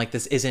things that I'm like,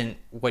 this isn't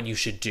what you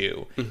should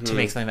do to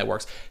make something that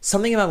works.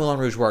 Something about Moulin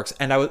Rouge works.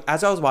 And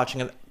as I was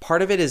watching it,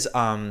 part of it is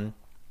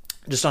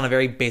just on a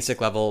very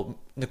basic level,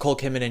 Nicole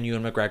Kidman and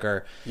Ewan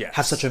McGregor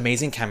have such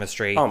amazing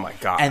chemistry. Oh my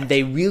God. And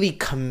they really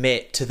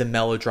commit to the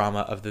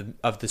melodrama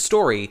of the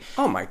story.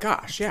 Oh my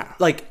gosh, yeah.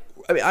 Like,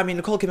 I mean,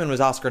 Nicole Kidman was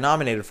Oscar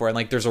nominated for it, and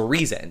like, there's a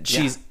reason.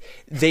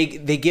 They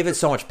give it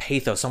so much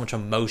pathos, so much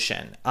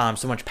emotion,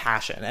 so much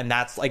passion, and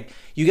that's like,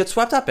 you get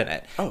swept up in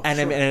it. And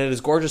it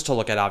is gorgeous to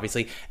look at.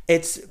 Obviously,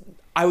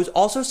 I was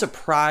also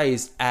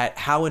surprised at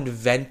how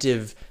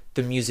inventive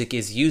the music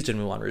is used in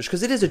Moulin Rouge,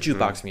 because it is a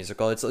jukebox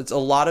musical. It's a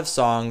lot of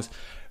songs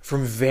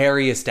from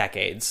various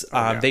decades.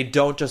 They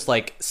don't just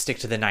like stick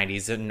to the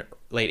 90s and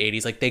late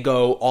 80s. Like, they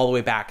go all the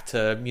way back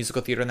to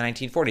musical theater in the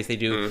 1940s. They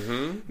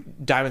do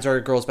Diamonds Are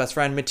a Girl's Best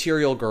Friend,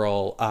 Material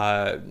Girl,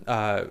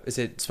 is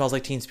it Smells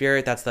Like Teen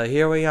Spirit? That's the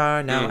Here We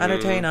Are Now,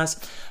 Entertain Us.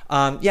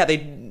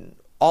 They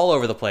all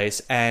over the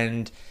place,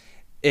 and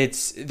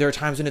there are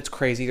times when it's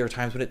crazy, there are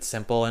times when it's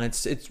simple, and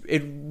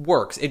it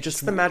works. It's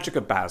the magic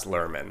of Baz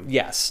Luhrmann.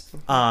 Yes.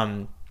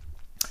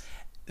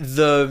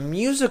 The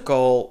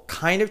musical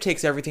kind of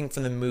takes everything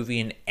from the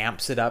movie and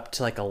amps it up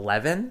to like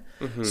 11.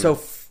 So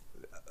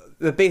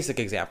the basic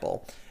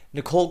example,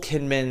 Nicole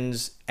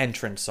Kidman's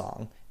entrance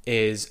song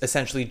is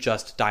essentially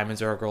just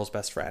Diamonds Are a Girl's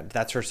Best Friend.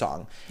 That's her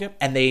song. Yep.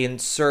 And they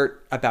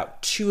insert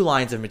about 2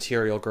 lines of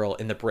Material Girl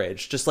in the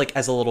bridge, just like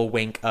as a little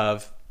wink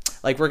of,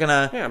 like, we're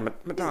gonna... Yeah,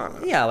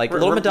 Madonna. Yeah, like a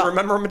little Madonna.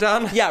 Remember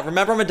Madonna? Yeah,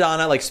 remember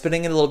Madonna, like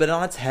spinning it a little bit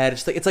on its head.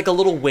 It's like a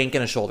little wink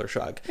and a shoulder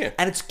shrug. Yeah.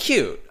 And it's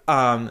cute.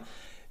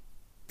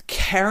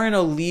 Karen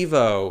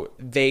Olivo,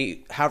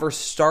 they have her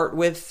start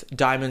with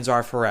Diamonds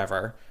Are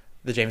Forever,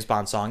 the James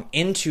Bond song,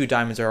 into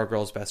Diamonds Are a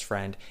Girl's Best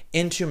Friend,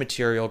 into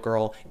Material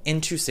Girl,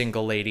 into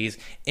Single Ladies,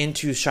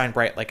 into Shine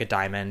Bright Like a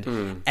Diamond.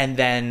 And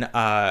then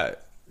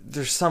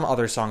there's some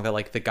other song that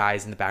like the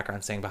guys in the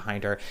background sing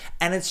behind her.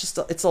 And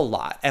it's a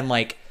lot. And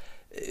like,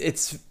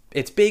 it's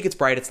big, it's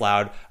bright, it's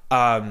loud.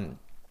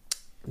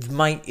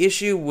 My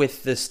issue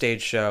with the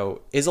stage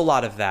show is a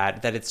lot of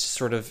that it's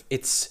sort of,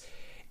 it's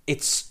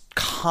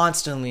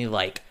constantly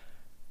like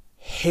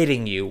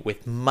hitting you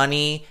with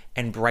money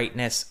and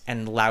brightness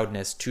and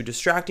loudness to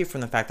distract you from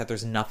the fact that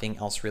there's nothing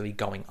else really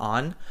going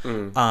on.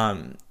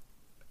 And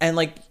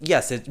like,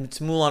 yes,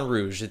 it's Moulin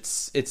Rouge.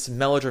 It's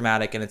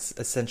melodramatic, and it's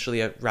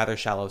essentially a rather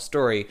shallow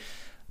story.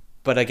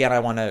 But again, I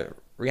want to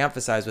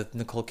reemphasize, with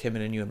Nicole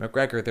Kidman and Ewan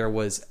McGregor, there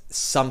was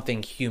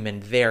something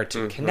human there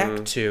to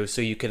connect to,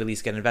 so you could at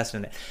least get invested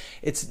in it.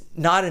 It's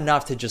not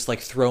enough to just like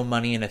throw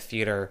money in a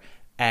theater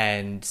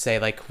and say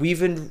like,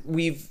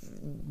 we've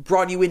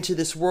brought you into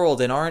this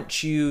world, and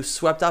aren't you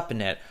swept up in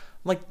it?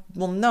 I'm like,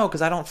 well, no,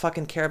 because I don't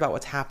fucking care about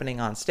what's happening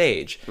on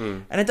stage.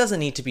 And it doesn't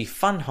need to be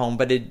fun home,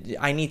 but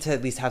I need to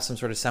at least have some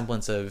sort of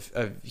semblance of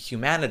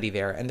humanity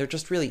there. And there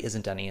just really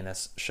isn't any in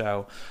this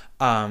show.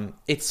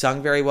 It's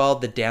sung very well.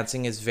 The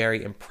dancing is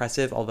very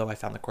impressive, although I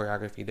found the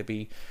choreography to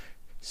be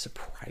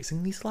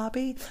surprisingly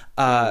sloppy.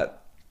 I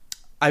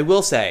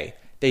will say,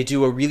 they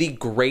do a really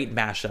great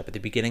mashup at the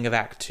beginning of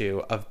Act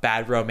 2 of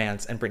Bad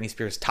Romance and Britney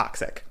Spears'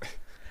 Toxic,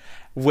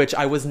 which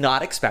I was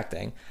not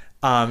expecting.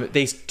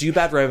 They do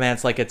Bad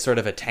Romance like it's sort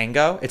of a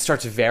tango. It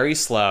starts very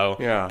slow.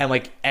 Yeah. And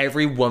like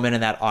every woman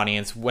in that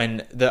audience,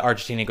 when the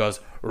Argentina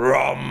goes,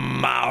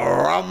 Roma,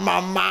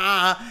 Roma,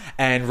 ma,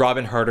 and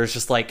Robin Herder's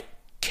just like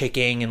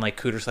kicking and like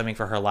cooter slamming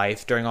for her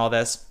life during all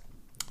this,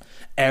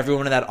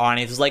 everyone in that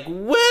audience was like,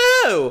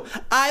 woo,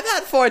 I've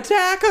had 4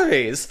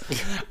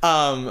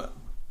 daiquiris.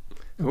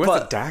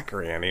 What's a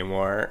daiquiri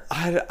anymore?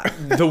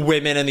 The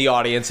women in the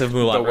audience of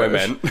Moulin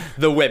Rouge.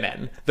 The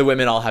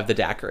women all have the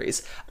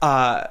daiquiris.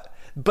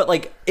 But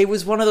like, it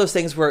was one of those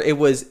things where it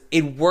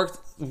worked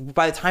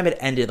by the time it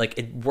ended, like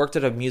it worked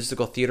at a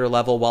musical theater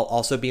level while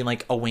also being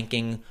like a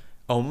winking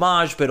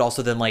homage, but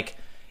also then like,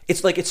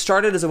 it's like it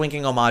started as a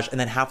winking homage and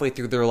then halfway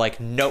through they're like,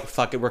 nope,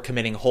 fuck it, we're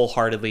committing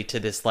wholeheartedly to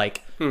this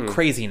like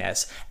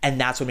craziness.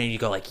 And that's what made you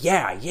go like,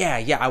 yeah.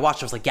 I watched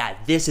it, I was like, yeah,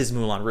 this is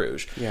Moulin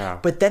Rouge. Yeah.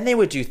 But then they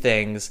would do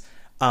things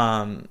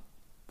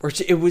where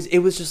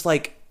it was just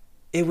like,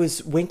 it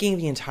was winking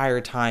the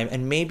entire time,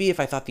 and maybe if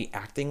I thought the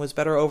acting was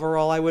better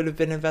overall, I would have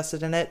been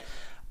invested in it.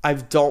 I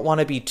don't want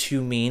to be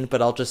too mean, but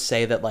I'll just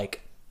say that,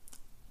 like,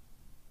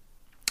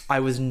 I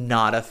was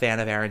not a fan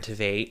of Aaron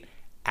Tveit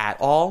at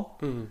all.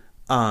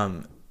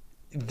 I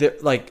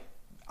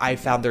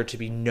found there to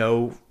be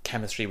no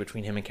chemistry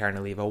between him and Karen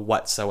Olivo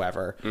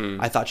whatsoever.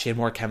 I thought she had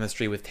more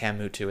chemistry with Tam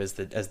Mutu as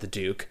the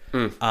Duke.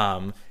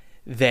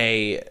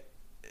 They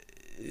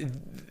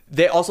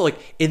also,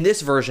 like, in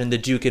this version, the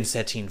Duke and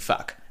Satine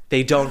fuck.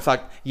 They don't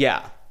fuck.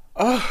 Yeah.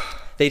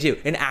 They do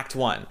in Act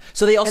 1.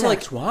 So they also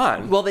Act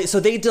 1. Well,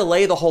 they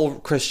delay the whole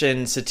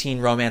Christian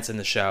Satine romance in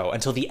the show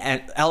until the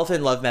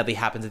Elephant Love Medley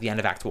happens at the end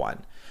of Act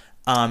 1.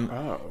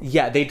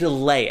 Yeah, they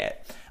delay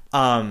it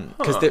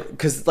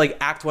because like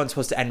Act 1's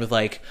supposed to end with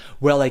like,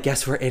 well, I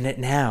guess we're in it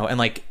now, and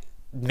like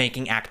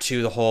making Act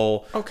 2 the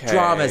whole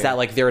drama is that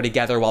like they're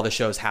together while the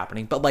show's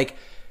happening, but like,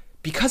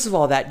 because of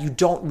all that, you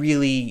don't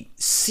really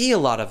see a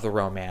lot of the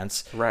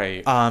romance.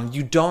 Right.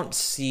 You don't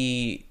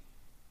see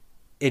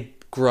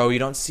it grow. You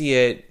don't see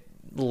it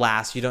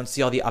last. You don't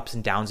see all the ups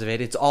and downs of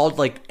it. It's all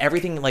like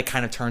everything like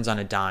kind of turns on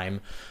a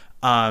dime.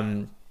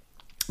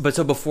 But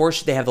so before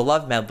they have the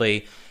love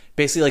medley,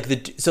 basically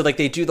like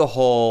they do the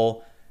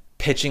whole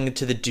pitching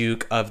to the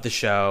Duke of the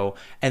show,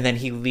 and then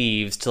he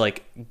leaves to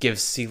like give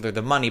Siegler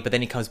the money, but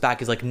then he comes back.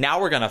 He's like,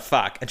 now we're gonna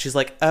fuck, and she's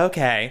like,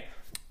 okay.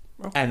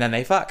 And then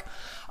they fuck.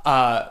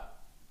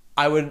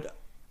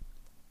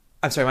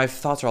 I'm sorry, my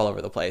thoughts are all over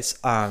the place.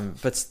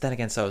 But then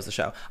again, so is the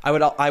show.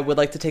 I would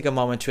like to take a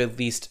moment to at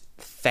least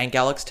thank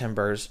Alex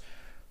Timbers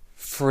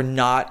for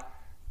not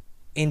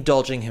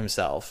indulging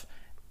himself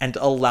and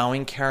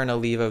allowing Karen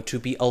Olivo to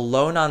be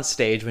alone on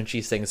stage when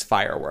she sings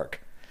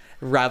Firework,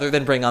 rather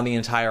than bring on the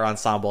entire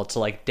ensemble to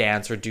like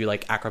dance or do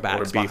like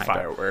acrobatics or be behind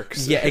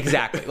fireworks. Her. Yeah,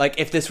 exactly. Like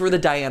if this were the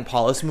Diane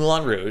Paulus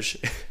Moulin Rouge,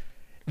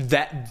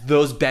 that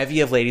those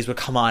bevy of ladies would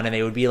come on and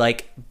they would be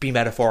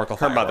metaphorical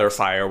Her mother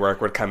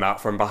firework would come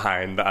out from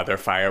behind the other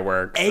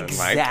fireworks.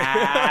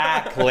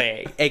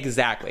 Exactly.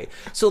 Exactly.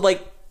 So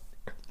like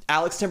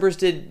Alex Timbers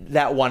did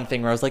that one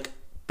thing where I was like,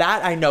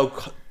 that I know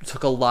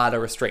took a lot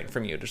of restraint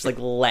from you. Just like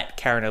let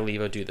Karen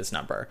Olivo do this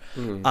number.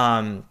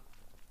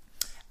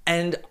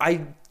 And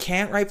I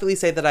can't rightfully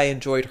say that I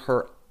enjoyed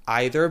her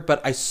either,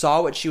 but I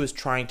saw what she was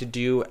trying to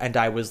do and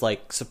I was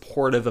like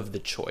supportive of the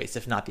choice,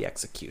 if not the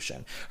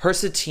execution. Her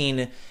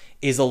Satine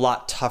is a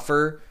lot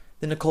tougher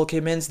than Nicole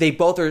Kidman's. They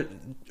both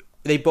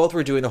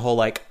were doing the whole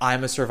like,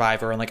 I'm a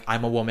survivor and like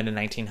I'm a woman in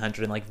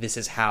 1900 and like this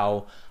is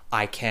how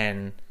I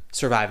can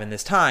survive in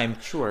this time.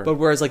 Sure. But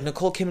whereas like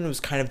Nicole Kidman was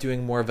kind of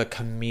doing more of a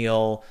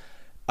Camille,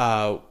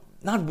 I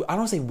don't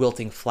want to say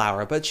wilting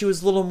flower, but she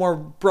was a little more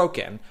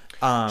broken.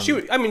 She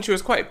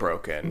was quite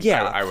broken.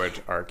 Yeah, I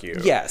would argue.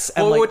 Yes,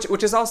 and well,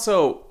 which is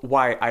also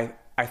why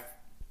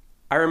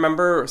I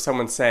remember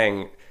someone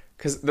saying,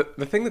 because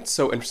the thing that's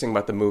so interesting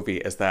about the movie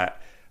is that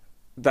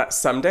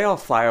 "Someday I'll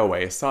Fly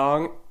Away"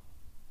 song,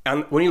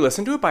 and when you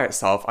listen to it by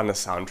itself on the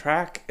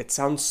soundtrack, it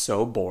sounds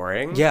so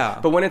boring. Yeah,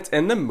 but when it's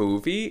in the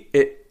movie,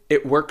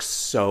 it works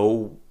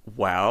so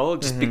well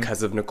just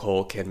because of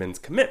Nicole Kidman's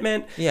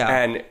commitment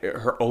and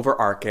her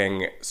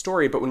overarching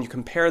story. But when you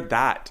compare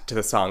that to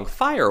the song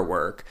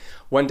Firework,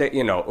 one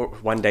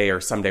day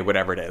or someday,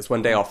 whatever it is,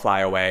 One Day I'll Fly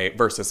Away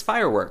versus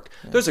Firework,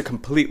 those are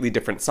completely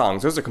different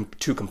songs. Those are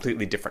two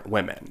completely different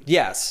women.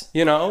 Yes.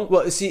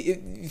 Well, see,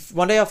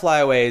 One Day I'll Fly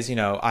Away is,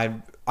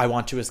 I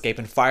want to escape,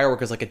 and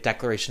Firework is like a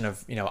declaration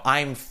of,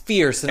 I'm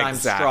fierce and I'm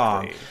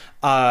strong.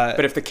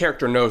 But if the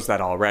character knows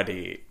that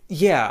already,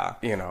 it's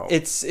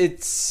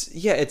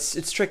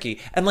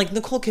tricky. And like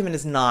Nicole Kidman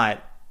is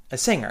not a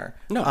singer.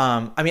 No.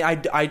 I mean,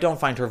 I don't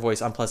find her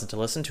voice unpleasant to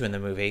listen to in the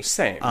movie.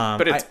 Same.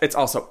 But it's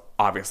also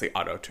obviously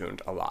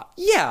auto-tuned a lot.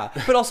 Yeah,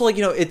 but also, like,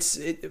 you know,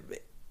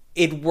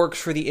 it works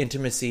for the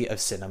intimacy of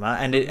cinema,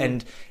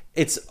 and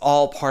it's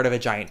all part of a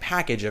giant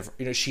package of,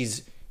 you know,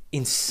 she's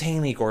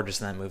insanely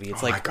gorgeous in that movie.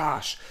 It's my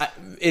gosh.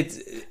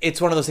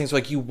 It's one of those things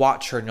where, like, you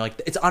watch her and you're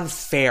like, it's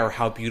unfair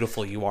how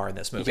beautiful you are in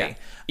this movie. Yeah.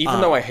 Even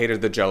though I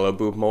hated the Jell-O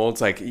boob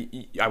molds, like,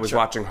 I was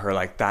watching her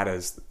like, that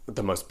is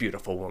the most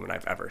beautiful woman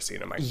I've ever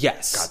seen in my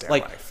goddamn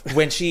life.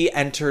 When she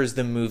enters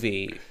the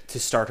movie to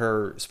start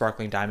her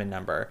Sparkling Diamond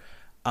number,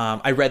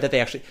 I read that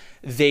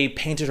they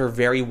painted her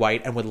very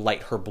white and would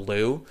light her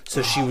blue,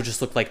 so she would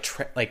just look like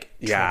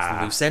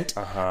translucent.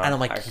 And I'm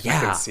like, I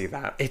can see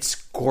that. It's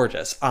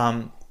gorgeous.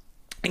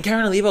 And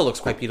Karen Olivo looks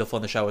quite beautiful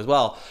in the show as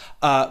well.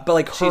 But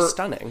like she's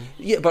stunning.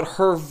 Yeah, but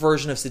her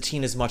version of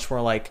Satine is much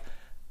more like,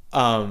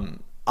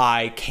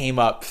 I came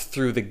up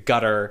through the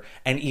gutter,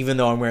 and even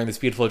though I'm wearing this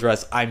beautiful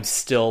dress, I'm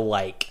still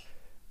like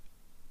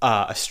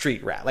a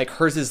street rat. Like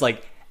hers is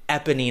like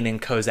Eponine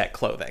and Cosette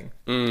clothing.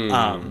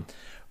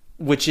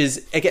 Which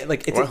is, again,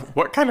 like, it's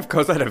what kind of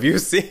Cosette have you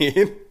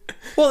seen?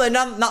 Well,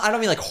 not I don't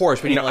mean like horse,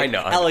 but you know, like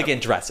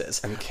elegant dresses.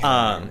 I'm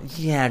kidding.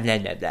 Yeah, blah,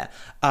 blah,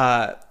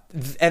 blah.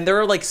 And there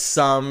are like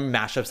some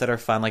mashups that are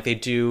fun. Like they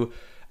do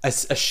a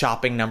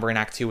shopping number in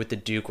Act 2 with the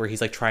Duke where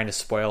he's like trying to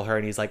spoil her,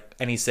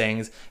 and he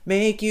sings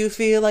 "Make you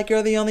feel like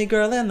you're the only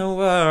girl in the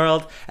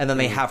world," and then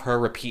they have her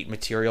repeat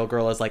 "Material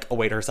Girl" as like a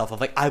way to herself of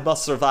like, I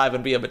must survive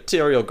and be a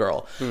material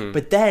girl.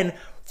 But then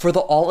for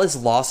the all is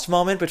lost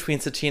moment between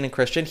Satine and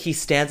Christian, he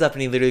stands up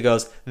and he literally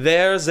goes,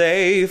 "There's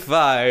a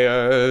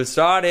fire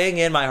starting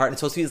in my heart." And it's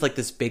supposed to be like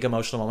this big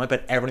emotional moment,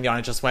 but everyone in the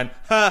audience just went,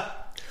 "Ha."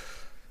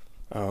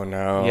 Oh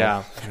no!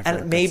 Yeah,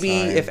 and maybe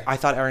if I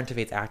thought Aaron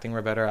Tveit's acting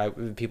were better,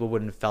 people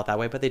wouldn't have felt that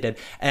way, but they did.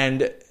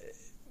 And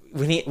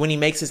when he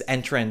makes his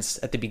entrance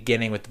at the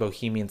beginning with the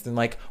Bohemians, and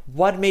like,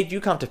 "What made you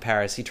come to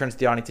Paris?" He turns to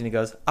the audience and he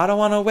goes, "I don't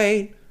want to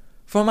wait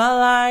for my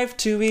life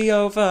to be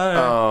over."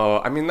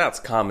 Oh, I mean, that's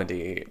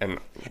comedy, and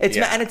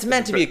it's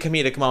meant to be a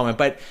comedic moment,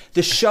 but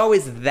the show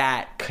is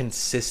that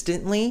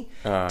consistently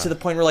to the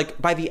point where, like,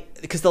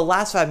 because the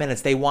last 5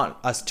 minutes they want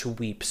us to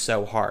weep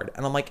so hard,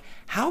 and I'm like,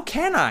 how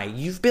can I?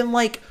 You've been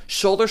like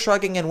shoulder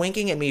shrugging and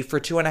winking at me for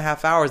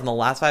 2.5 hours. In the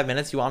last 5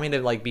 minutes, you want me to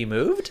like be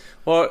moved?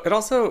 Well, it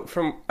also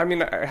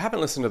I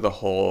haven't listened to the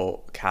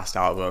whole cast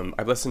album.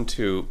 I've listened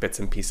to bits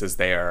and pieces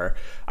there.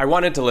 I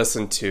wanted to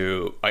listen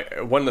to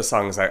one of the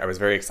songs I was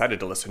very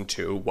excited to listen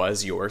to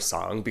was your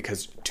song,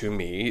 because to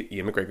me,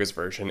 Ian McGregor's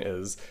version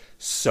is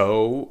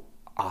so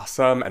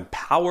awesome and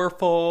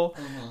powerful.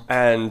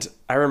 And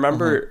I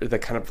remember the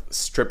kind of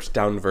stripped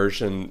down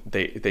version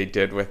they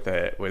did with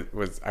it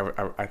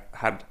I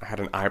had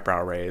an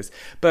eyebrow raise.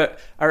 But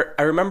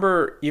I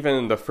remember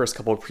even the first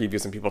couple of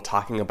previews and people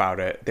talking about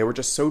it, they were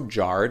just so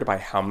jarred by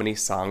how many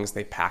songs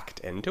they packed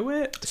into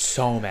it.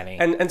 So many.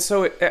 And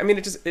so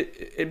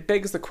it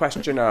begs the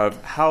question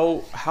of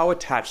how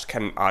attached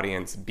can an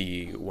audience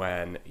be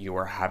when you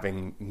are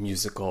having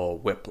musical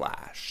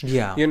whiplash?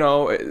 Yeah. You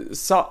know,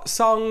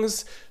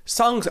 songs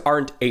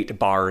aren't 8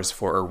 bars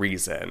for a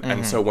reason.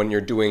 And so when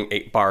you're doing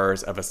 8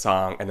 bars of a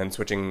song and then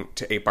switching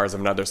to 8 bars of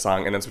another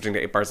song and then switching to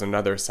 8 bars of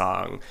another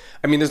song,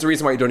 I mean, there's a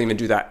reason why you don't even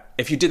do that.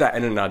 If you did that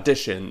in an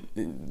audition,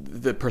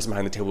 the person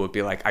behind the table would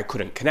be like, I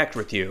couldn't connect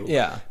with you.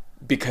 Yeah.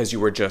 Because you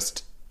were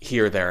just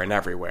here, there, and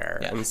everywhere.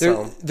 Yeah. And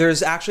so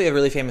there's actually a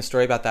really famous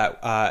story about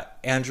that.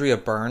 Andrea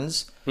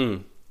Burns,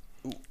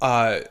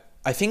 I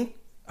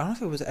don't know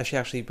if it was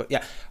actually, but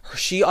yeah,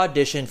 she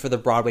auditioned for the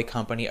Broadway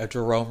company of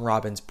Jerome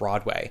Robbins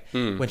Broadway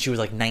when she was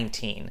like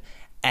 19.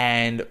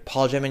 And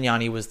Paul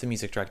Gemignani was the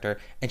music director.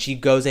 And she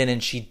goes in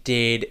and she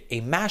did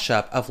a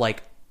mashup of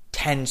like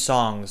 10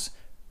 songs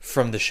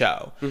from the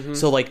show.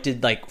 So like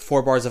did like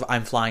 4 bars of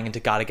I'm Flying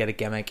into Gotta Get a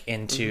Gimmick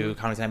into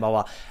Comedy Tonight, blah,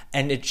 blah.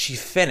 And she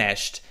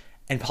finished.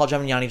 And Paul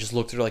Gemignani just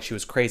looked at her like she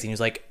was crazy. And he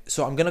was like,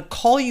 so I'm going to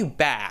call you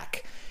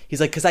back.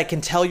 He's like, because I can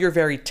tell you're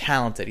very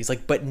talented. He's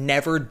like, but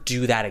never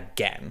do that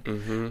again.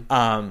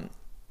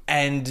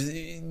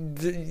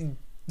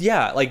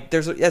 Yeah, like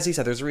there's, as he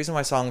said, there's a reason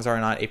why songs are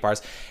not 8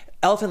 bars.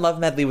 Elephant Love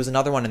Medley was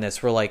another one in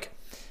this where like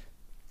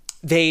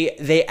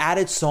they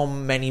added so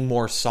many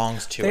more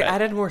songs to it. They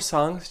added more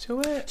songs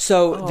to it?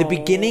 So the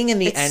beginning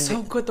and the end... It's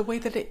so good the way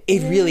that it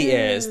really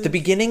is. The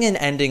beginning and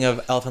ending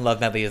of Elephant Love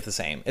Medley is the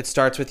same. It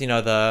starts with, you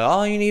know, the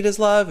all you need is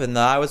love and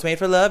the I was made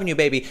for loving you,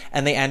 baby.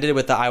 And they ended it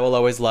with the I will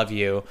always love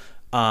you.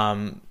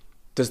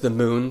 Does the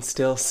moon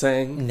still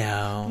sing?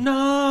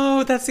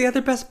 No, that's the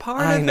other best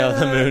part. I know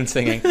the moon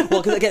singing.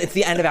 Well, because again, it's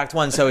the end of Act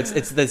 1, so it's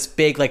this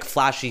big like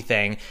flashy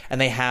thing, and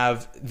they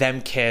have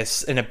them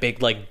kiss in a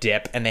big like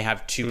dip, and they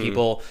have 2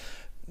 people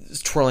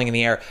twirling in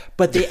the air.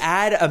 But they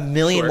add a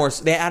million more.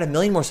 They add a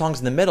million more songs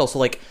in the middle. So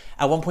like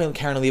at one point,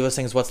 Karen Olivo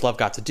sings "What's Love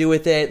Got to Do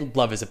with It?"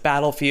 "Love Is a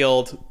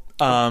Battlefield."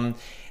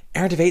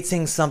 Aaron Tveit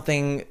sings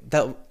something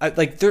that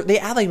like they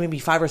add like maybe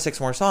 5 or 6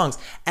 more songs,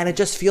 and it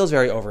just feels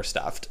very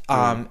overstuffed.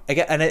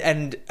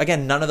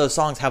 Again, none of those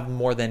songs have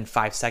more than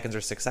 5 seconds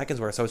or 6 seconds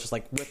worth, so it's just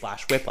like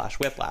whiplash.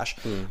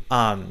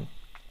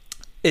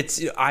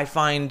 I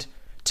find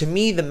to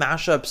me, the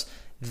mashups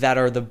that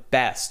are the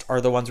best are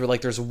the ones where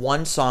like there's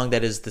one song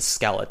that is the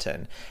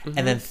skeleton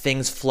and then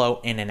things flow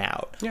in and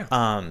out.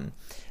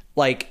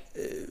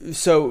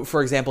 So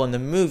for example, in the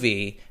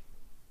movie,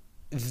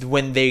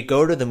 when they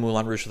go to the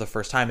Moulin Rouge for the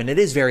first time, and it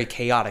is very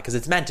chaotic because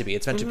it's meant to be.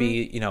 It's meant to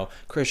be, you know,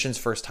 Christian's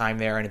first time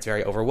there, and it's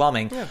very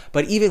overwhelming. Yeah.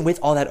 But even with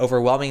all that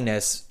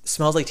overwhelmingness,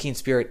 Smells Like Teen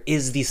Spirit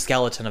is the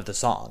skeleton of the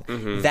song.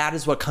 That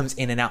is what comes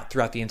in and out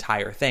throughout the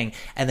entire thing.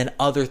 And then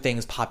other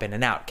things pop in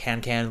and out.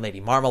 Can Can, Lady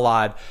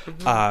Marmalade.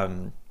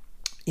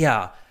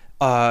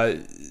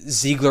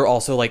 Ziegler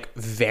also like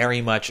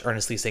very much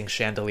earnestly sings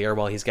Chandelier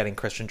while he's getting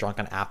Christian drunk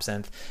on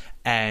absinthe.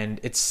 And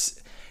it's...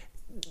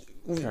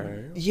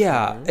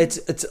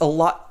 it's a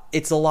lot.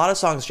 It's a lot of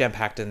songs jam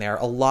packed in there.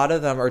 A lot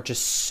of them are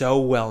just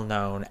so well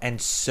known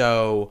and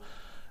so,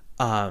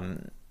 pop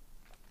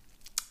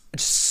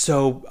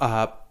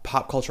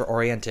culture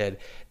oriented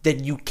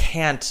that you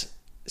can't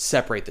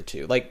separate the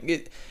two.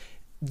 Like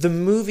the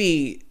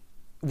movie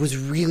was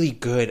really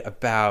good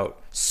about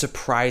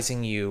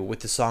surprising you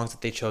with the songs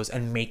that they chose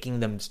and making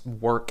them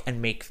work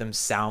and make them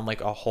sound like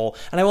a whole.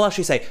 And I will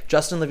actually say,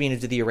 Justin Levine, who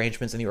did the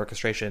arrangements and the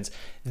orchestrations,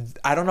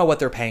 I don't know what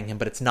they're paying him,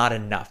 but it's not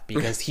enough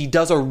because he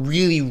does a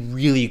really,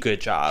 really good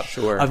job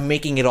of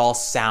making it all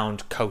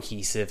sound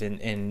cohesive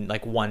in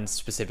like one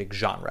specific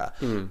genre.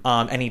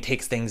 And he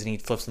takes things and he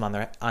flips them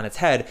on its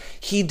head.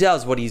 He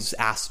does what he's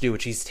asked to do,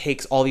 which he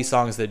takes all these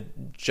songs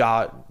that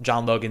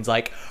John Logan's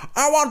like,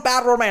 I want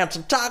Bad Romance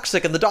and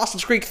Toxic and the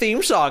Dawson's Creek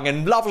theme song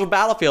and Love is a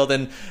Battlefield,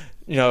 and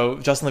you know,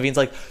 Justin Levine's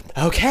like,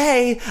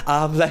 okay,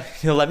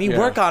 let me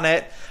work on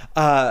it.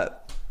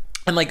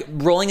 And like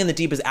Rolling in the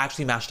Deep is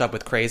actually mashed up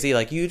with Crazy,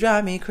 like You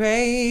Drive Me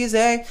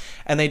Crazy,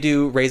 and they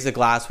do Raise the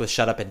Glass with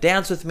Shut Up and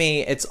Dance with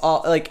Me. It's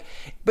all like,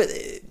 but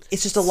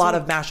it's just a lot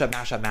of mashup.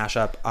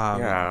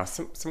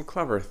 Some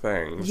clever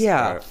things.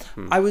 But,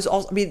 I was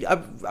also,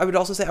 I would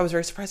also say I was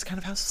very surprised kind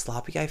of how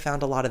sloppy I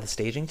found a lot of the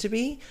staging to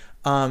be.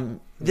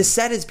 The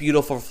set is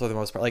beautiful for the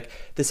most part. Like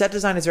the set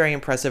design is very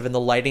impressive, and the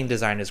lighting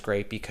design is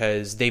great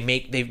because they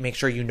make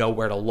sure you know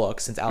where to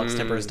look, since Alex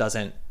Timbers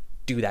doesn't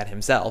do that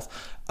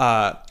himself.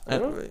 I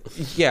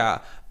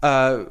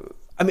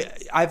mean,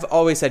 I've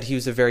always said he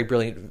was a very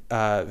brilliant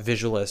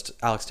visualist,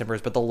 Alex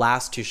Timbers, but the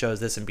last two shows,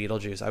 this and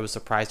Beetlejuice, I was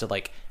surprised at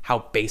like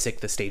how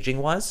basic the staging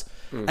was.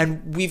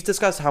 And we've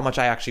discussed how much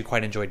I actually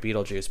quite enjoyed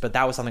Beetlejuice, but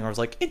that was something where I was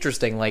like,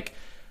 interesting, like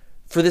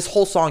for this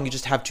whole song, you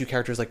just have two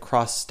characters like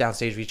cross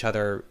downstage of each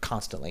other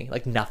constantly,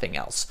 like nothing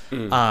else.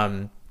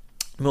 Moulin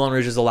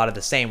Rouge is a lot of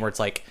the same, where it's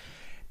like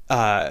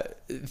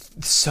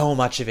so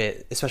much of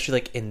it, especially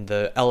like in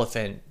the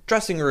elephant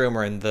dressing room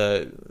or in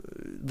the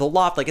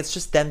loft, like it's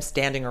just them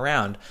standing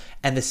around,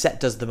 and the set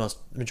does the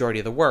majority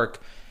of the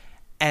work.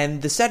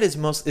 And the set is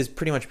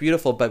pretty much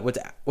beautiful. But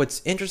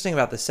what's interesting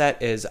about the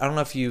set is, I don't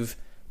know if you've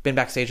been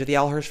backstage at the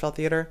Al Hirschfeld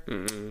Theater.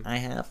 I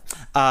have.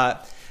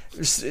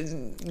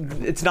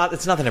 It's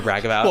nothing to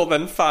brag about. Well,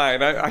 then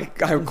fine. I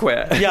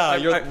quit. Yeah,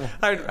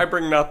 I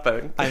bring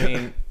nothing. I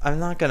mean, I'm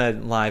not gonna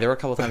lie. There were a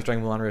couple times during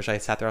Moulin Rouge I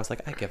sat there. I was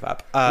like, I give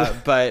up.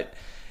 But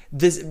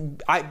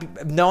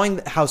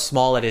knowing how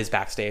small it is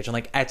backstage, and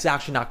like it's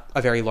actually not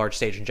a very large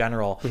stage in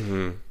general.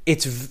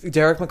 It's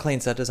Derek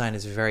McLean's set design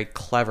is very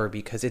clever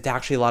because it's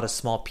actually a lot of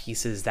small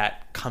pieces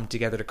that come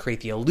together to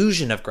create the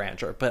illusion of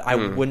grandeur. But I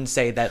wouldn't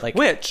say that like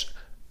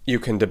you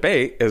can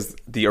debate is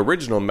the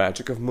original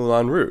magic of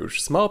Moulin Rouge,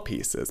 small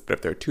pieces. But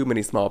if there are too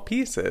many small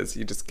pieces,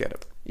 you just get a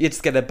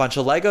bunch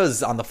of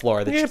Legos on the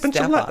floor. That a bunch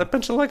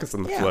of Legos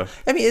on the floor.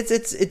 I mean,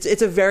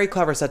 it's a very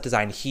clever set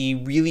design. He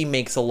really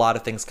makes a lot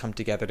of things come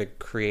together to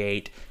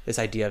create this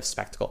idea of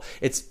spectacle.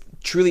 It's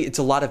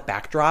a lot of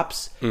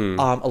backdrops,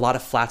 a lot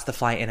of flats that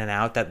fly in and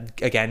out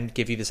that again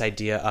give you this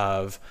idea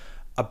of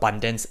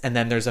abundance, and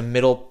then there's a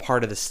middle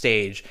part of the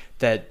stage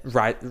that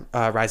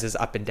rises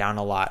up and down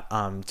a lot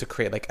to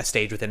create like a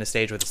stage within a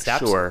stage with the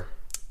steps.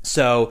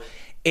 So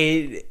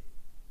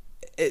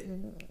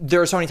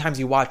there are so many times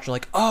you watch, you're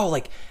like, oh,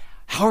 like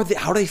how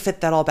do they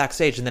fit that all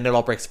backstage? And then it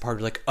all breaks apart.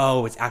 You're like,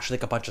 oh, it's actually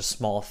like a bunch of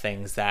small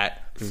things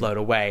that float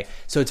away.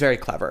 So it's very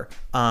clever.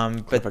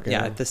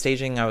 The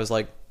staging, I was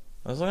like,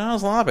 oh,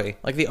 sloppy.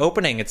 Like the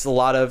opening, it's a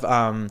lot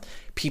of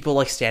people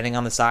like standing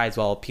on the sides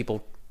while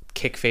people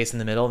kick face in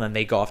the middle, and then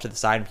they go off to the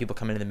side and people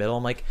come in the middle.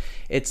 I'm like,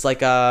 it's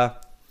like a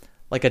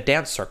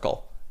dance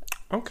circle.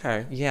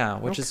 Okay. Yeah,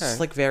 which is just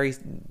like very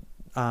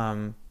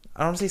I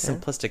don't want to say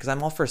simplistic, because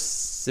I'm all for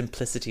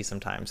simplicity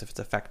sometimes if it's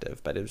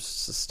effective, but it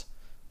was just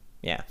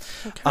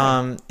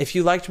if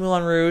you liked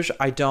Moulin Rouge,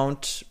 I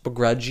don't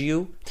begrudge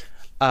you.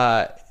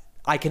 I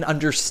can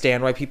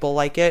understand why people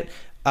like it.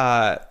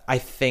 I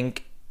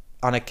think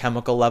on a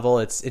chemical level,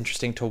 it's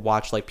interesting to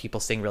watch like people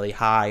sing really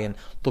high and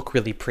look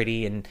really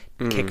pretty and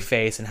kick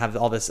face and have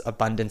all this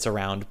abundance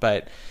around.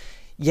 But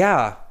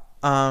yeah,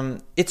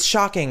 it's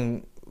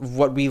shocking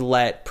what we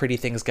let pretty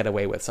things get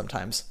away with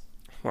sometimes.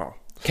 Well,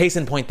 case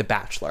in point, The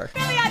Bachelor.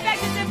 Really, I beg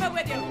to differ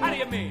with you. How do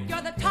you mean?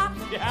 You're the top.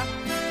 Yeah.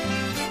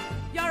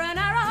 You're an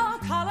arrow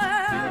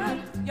color.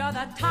 You're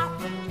the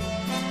top.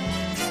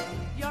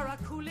 You're a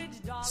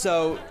Coolidge dog.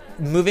 So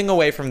moving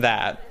away from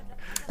that,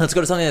 Let's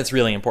go to something that's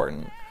really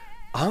important.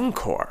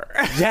 Encore.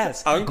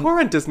 Yes. Encore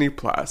on Disney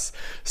Plus.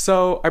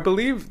 So I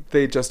believe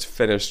they just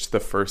finished the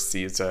first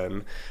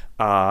season.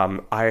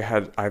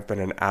 I've been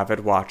an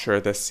avid watcher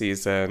this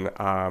season.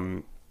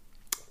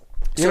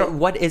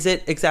 What is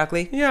it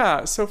exactly?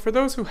 Yeah, so for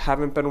those who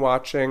haven't been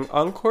watching,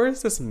 Encore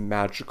is this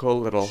magical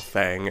little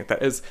thing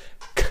that is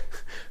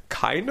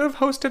kind of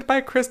hosted by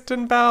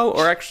Kristen Bell,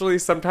 or actually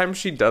sometimes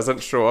she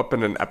doesn't show up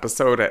in an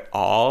episode at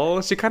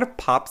all. She kind of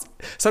pops.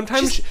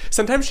 Sometimes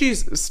she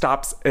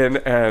stops in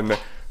and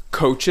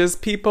coaches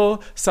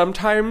people.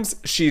 Sometimes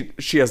she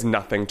has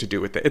nothing to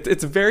do with it.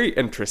 It's very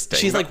interesting.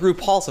 She's like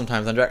RuPaul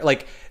sometimes.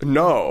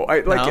 No,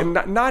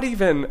 not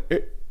even.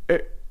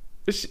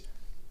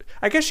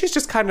 I guess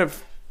she's kind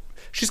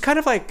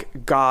of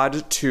like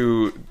God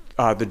to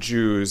the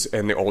Jews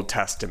in the Old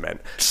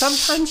Testament.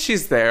 Sometimes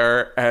she's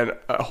there and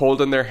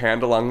holding their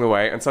hand along the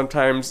way, and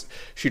sometimes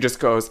she just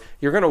goes,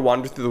 "You're going to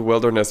wander through the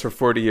wilderness for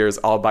 40 years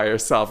all by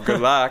yourself. Good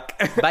luck."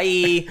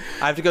 Bye.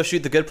 I have to go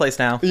shoot The Good Place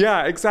now.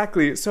 Yeah,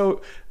 exactly.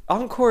 So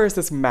Encore is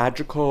this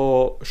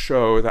magical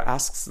show that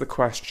asks the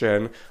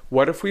question,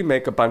 what if we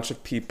make a bunch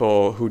of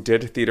people who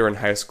did theater in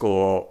high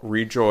school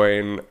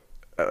rejoin,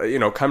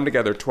 come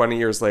together 20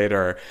 years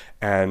later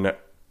and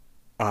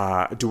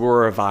do a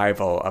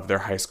revival of their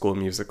high school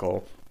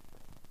musical.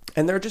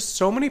 And there are just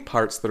so many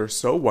parts that are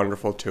so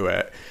wonderful to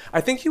it.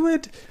 I think you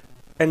would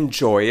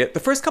enjoy it.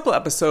 The first couple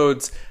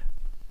episodes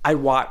I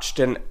watched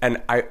and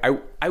I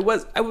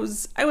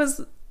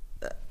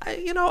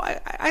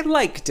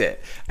liked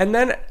it. And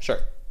then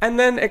And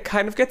then it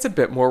kind of gets a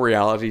bit more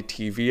reality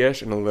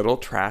TV-ish and a little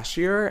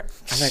trashier,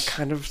 and I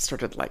kind of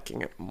started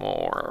liking it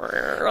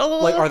more.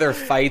 Like, are there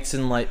fights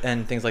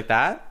and things like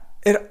that?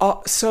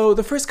 So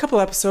the first couple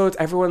episodes,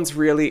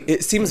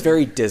 it seems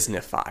very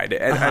Disney-fied,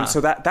 and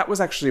so that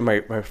was actually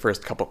my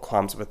first couple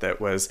qualms with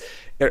it. Was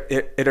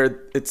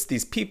it's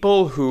these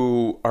people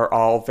who are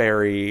all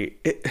very.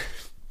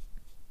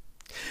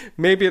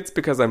 Maybe it's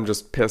because I'm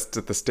just pissed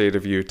at the state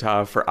of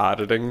Utah for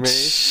auditing me,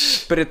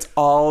 but it's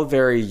all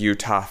very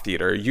Utah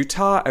theater.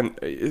 Utah and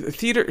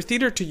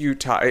theater to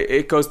Utah.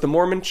 It goes the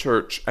Mormon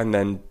Church and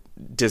then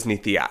Disney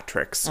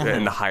theatrics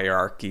in the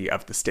hierarchy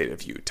of the state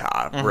of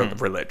Utah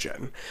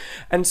religion.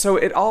 And so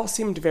it all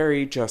seemed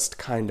very just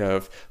kind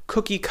of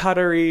cookie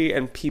cuttery,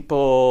 and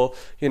people,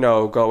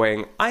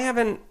 going, I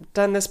haven't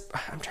done this.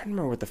 I'm trying to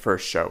remember what the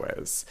first show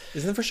is.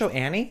 Isn't the first show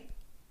Annie?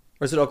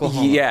 Or is it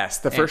Oklahoma? Yes,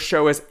 the first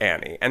show is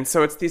Annie. And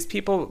so it's these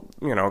people,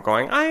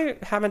 going, I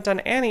haven't done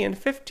Annie in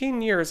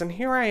 15 years, and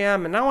here I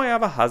am, and now I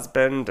have a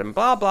husband, and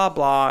blah, blah,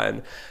 blah,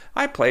 and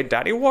I played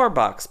Daddy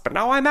Warbucks, but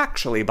now I'm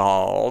actually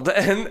bald.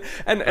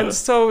 And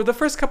so the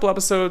first couple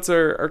episodes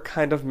are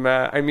kind of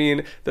meh. I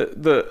mean,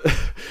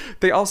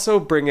 they also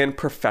bring in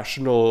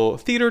professional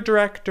theater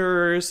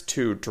directors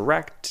to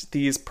direct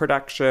these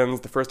productions.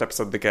 The first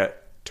episode, they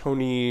get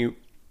Tony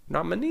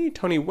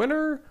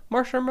winner,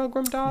 Marsha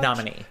Milgram Dodge?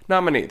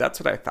 Nominee, that's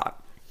what I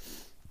thought.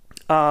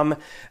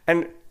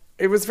 And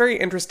it was very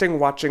interesting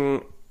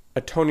watching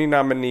a Tony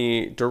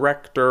nominee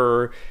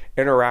director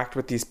interact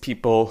with these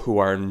people who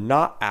are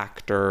not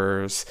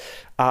actors.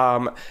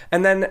 And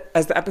then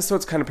as the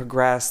episodes kind of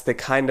progress, they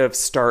kind of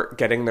start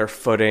getting their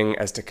footing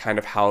as to kind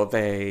of how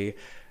they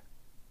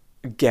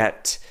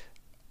get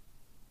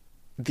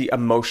the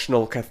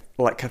emotional,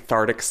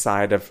 cathartic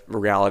side of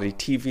reality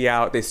TV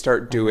out. They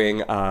start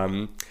doing,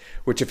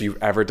 which if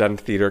you've ever done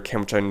theater,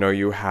 Kim, which I know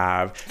you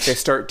have, they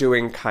start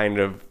doing kind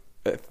of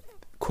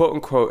quote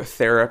unquote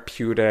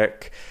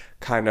therapeutic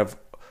kind of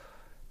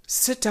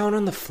sit down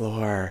on the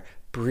floor,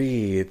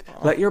 breathe,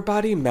 let your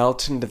body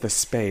melt into the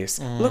space.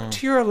 Look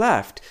to your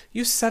left.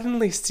 You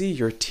suddenly see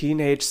your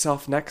teenage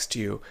self next to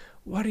you.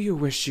 What do you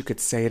wish you could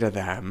say to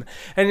them?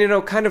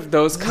 And kind of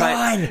those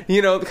kind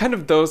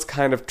of those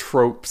kind of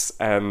tropes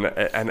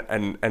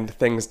and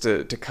things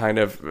to kind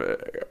of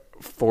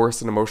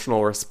force an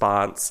emotional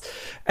response.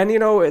 And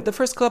the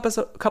first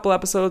couple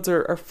episodes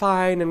are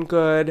fine and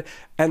good,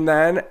 and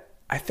then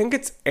I think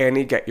it's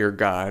Annie Get Your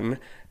Gun.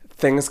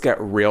 Things get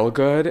real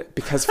good,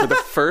 because for the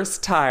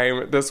first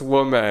time, this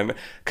woman,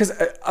 because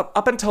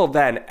up until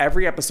then,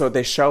 every episode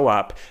they show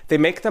up, they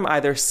make them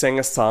either sing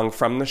a song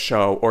from the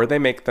show or they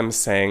make them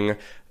sing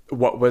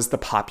what was the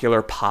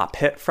popular pop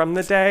hit from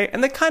the day.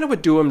 And they kind of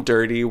would do them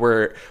dirty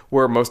where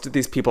most of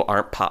these people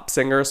aren't pop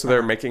singers. So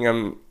they're making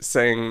them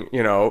sing,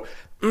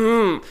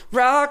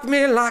 rock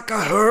me like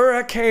a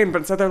hurricane, but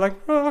instead they're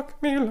like, rock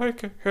me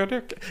like a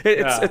hurricane.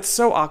 It's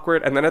so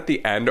awkward. And then at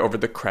the end, over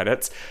the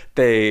credits,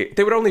 they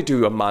would only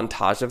do a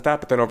montage of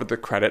that, but then over the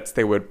credits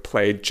they would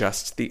play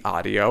just the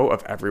audio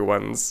of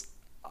everyone's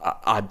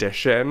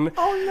audition.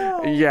 Oh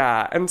no.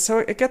 Yeah, and so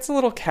it gets a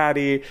little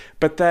catty,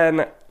 but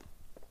then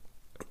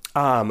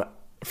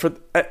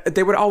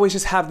they would always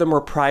just have them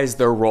reprise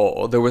their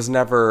role. There was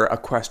never a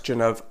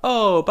question of,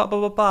 blah, blah,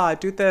 blah, blah,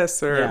 do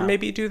this, or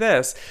maybe do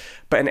this.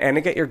 But in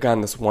Annie Get Your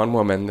Gun, this one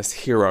woman, this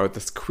hero,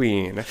 this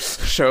queen,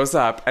 shows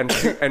up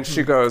and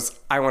she goes,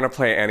 I want to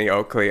play Annie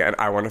Oakley and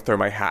I want to throw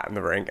my hat in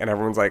the ring. And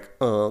everyone's like,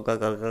 oh, go,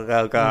 go, go,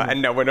 go, go.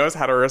 And no one knows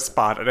how to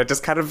respond. And it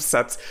just kind of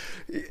sets...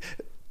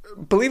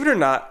 believe it or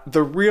not,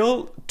 the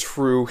real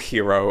true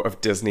hero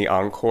of Disney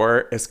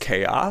Encore is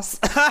chaos.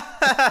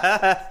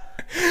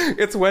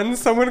 It's when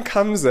someone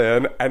comes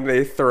in and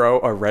they throw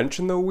a wrench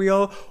in the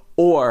wheel,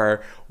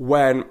 or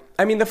when,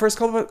 I mean, the first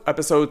couple of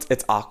episodes,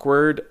 it's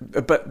awkward,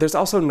 but there's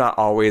also not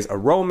always a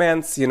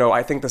romance. You know,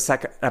 I think the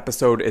second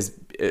episode is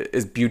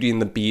Beauty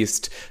and the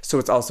Beast, so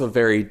it's also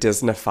very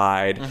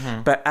Disneyfied.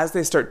 Mm-hmm. But as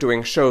they start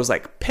doing shows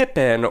like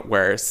Pippin,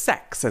 where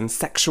sex and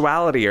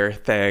sexuality are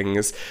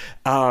things,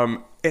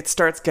 it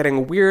starts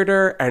getting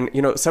weirder. And,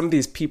 you know, some of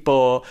these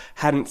people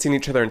hadn't seen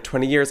each other in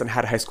 20 years and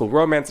had a high school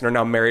romance and are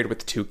now married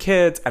with 2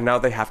 kids. And now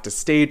they have to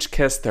stage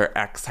kiss their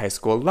ex-high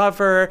school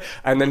lover.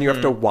 And then you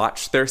have to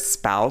watch their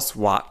spouse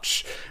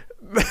watch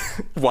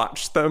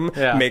them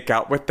make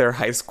out with their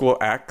high school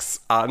ex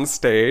on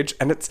stage.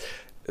 And it's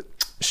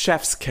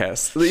chef's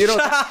kiss. You know,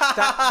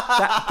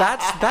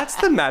 that's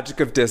the magic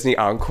of Disney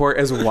Encore,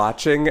 is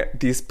watching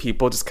these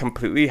people just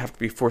completely have to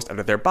be forced out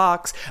of their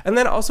box. And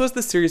then also as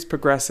the series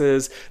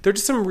progresses, there are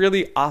just some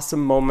really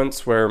awesome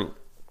moments where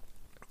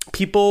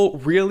people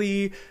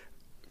really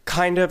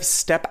kind of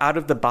step out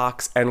of the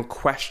box and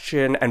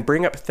question and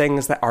bring up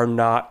things that are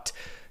not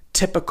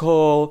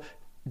typical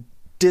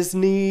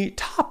Disney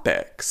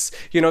topics.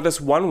 You know,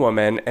 this one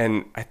woman,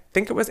 and I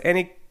think it was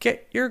Annie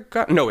Get Your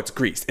Gun. No, it's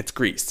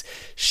Grease.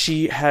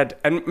 She had,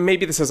 and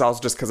maybe this is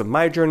also just because of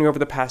my journey over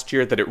the past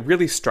year, that it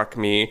really struck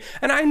me.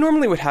 And I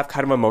normally would have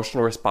kind of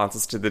emotional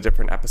responses to the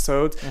different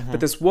episodes, but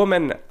this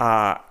woman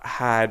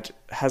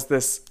has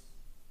this,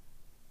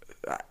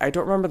 I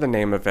don't remember the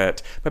name of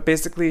it, but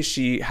basically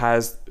she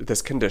has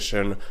this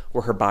condition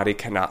where her body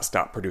cannot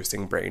stop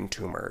producing brain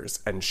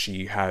tumors. And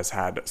she has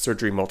had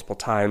surgery multiple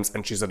times,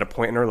 and she's at a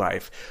point in her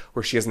life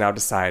where she has now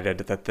decided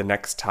that the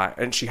next time,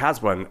 and she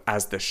has one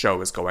as the show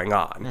is going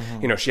on,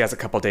 you know, she has a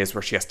couple days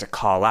where she has to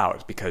call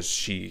out because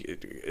she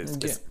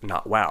is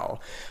not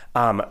well.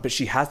 But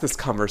she has this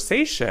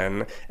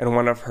conversation in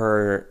one of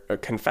her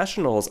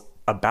confessionals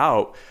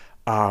about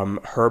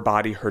her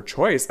body, her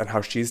choice, and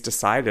how she's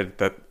decided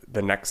that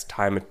the next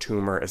time a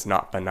tumor is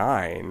not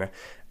benign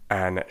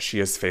and she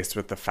is faced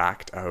with the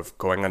fact of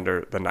going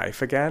under the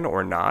knife again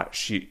or not,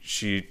 she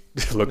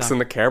looks in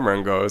the camera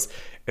and goes,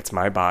 it's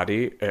my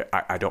body.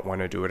 I don't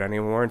want to do it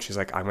anymore. And she's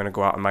like, I'm going to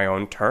go out on my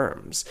own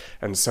terms.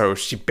 And so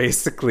she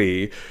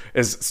basically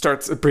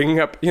starts bringing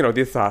up, you know,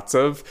 the thoughts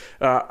of,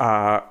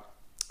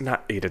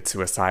 not aided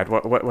suicide.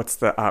 What's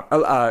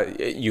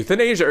the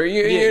euthanasia? Or,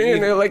 you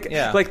know,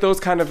 like those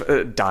kind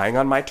of dying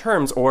on my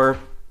terms, or.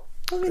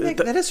 I mean,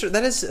 that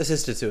is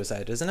assisted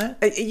suicide, isn't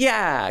it?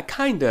 Yeah,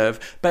 kind of.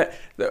 But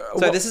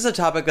this is a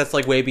topic that's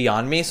like way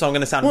beyond me, so I'm going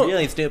to sound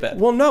really stupid.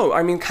 Well, no,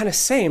 I mean, kind of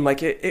same.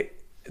 Like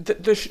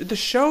the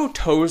show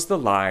toes the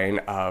line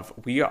of,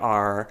 we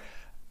are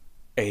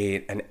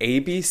an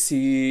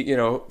ABC, you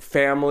know,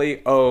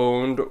 family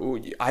owned,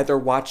 either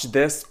watch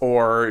this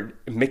or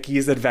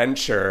Mickey's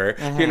Adventure.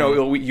 You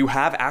know, you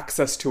have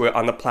access to it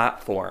on the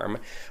platform.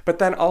 But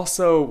then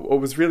also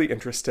what was really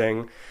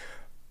interesting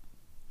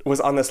was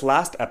on this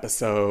last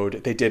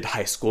episode, they did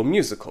High School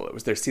Musical. It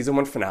was their season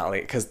 1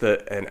 finale, because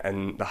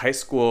the high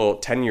school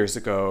 10 years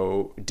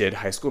ago did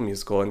High School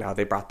Musical, and now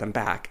they brought them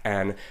back.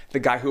 And the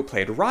guy who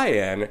played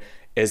Ryan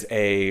is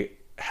he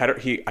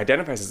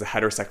identifies as a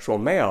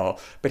heterosexual male,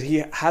 but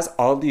he has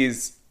all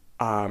these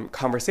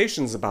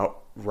conversations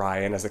about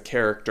Ryan as a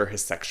character,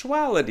 his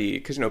sexuality,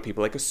 because, you know,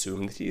 people like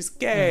assume that he's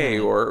gay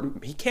or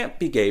he can't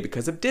be gay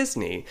because of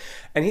Disney.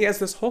 And he has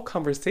this whole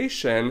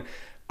conversation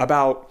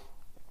about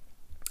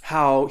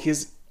how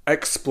he's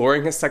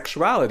exploring his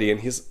sexuality,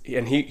 and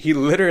he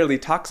literally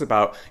talks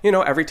about, you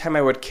know, every time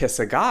I would kiss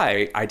a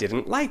guy, I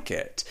didn't like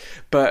it,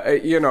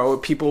 but you know,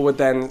 people would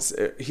then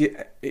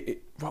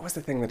what was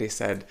the thing that he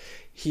said?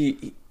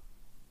 He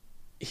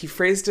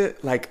phrased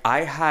it like,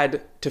 I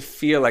had to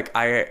feel like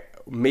I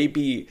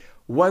maybe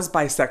was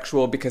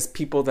bisexual because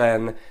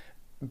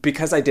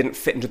I didn't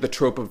fit into the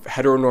trope of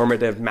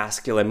heteronormative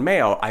masculine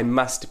male, I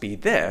must be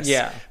this.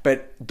 Yeah.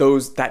 But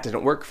that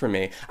didn't work for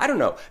me. I don't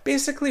know.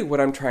 Basically,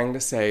 what I'm trying to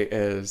say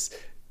is,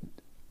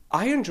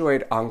 I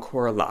enjoyed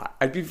Encore a lot.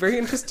 I'd be very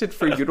interested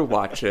for you to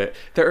watch it.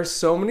 There are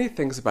so many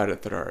things about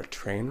it that are a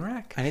train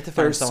wreck. I need to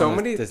find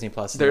someone with Disney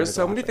Plus. There's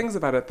so many things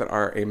about it that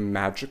are a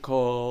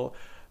magical...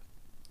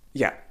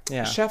 Yeah.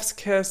 Chef's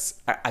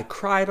kiss. I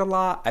cried a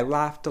lot. I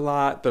laughed a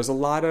lot. There's a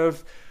lot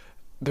of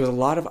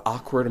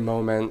awkward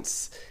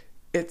moments.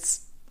 I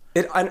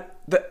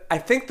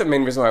think the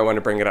main reason why I want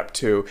to bring it up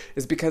too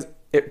is because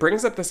it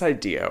brings up this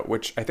idea,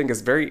 which I think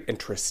is very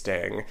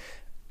interesting.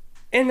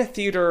 In a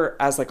theater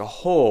as like a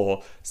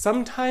whole,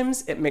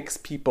 sometimes it makes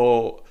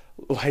people,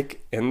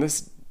 like in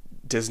this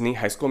Disney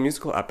High School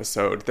Musical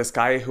episode, this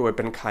guy who had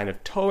been kind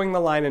of towing the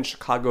line in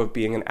Chicago of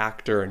being an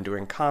actor and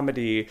doing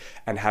comedy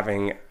and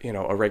having, you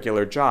know, a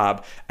regular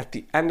job, at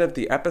the end of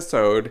the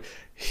episode,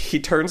 he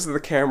turns to the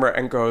camera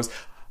and goes,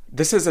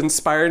 this has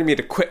inspired me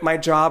to quit my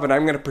job and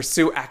I'm going to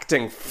pursue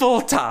acting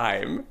full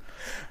time.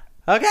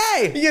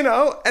 Okay. You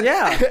know?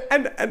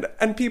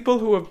 And people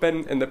who have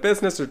been in the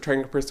business or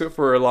trying to pursue it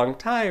for a long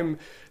time,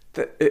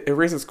 it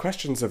raises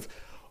questions of,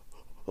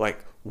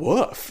 like,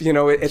 woof. You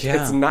know,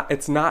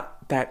 it's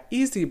not that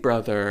easy,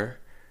 brother.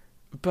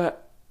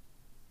 But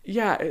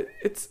yeah,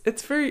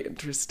 it's very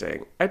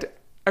interesting.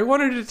 I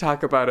wanted to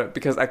talk about it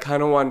because I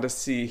kind of wanted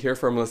to hear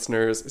from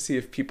listeners, see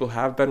if people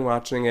have been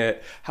watching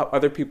it, how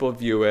other people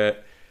view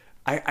it.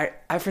 I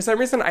for some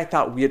reason, I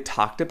thought we had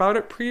talked about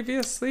it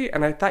previously,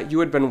 and I thought you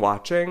had been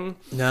watching.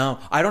 No,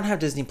 I don't have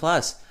Disney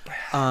Plus.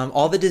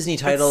 All the Disney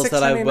titles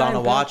that I want to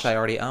watch, I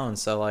already own,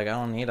 so like I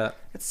don't need it.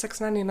 It's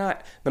 $6.99.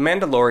 The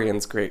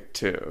Mandalorian's great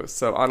too.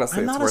 So honestly,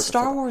 I'm it's not worth a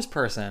Star Wars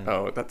person.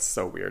 Oh, that's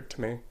so weird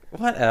to me.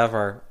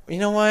 Whatever. You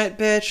know what,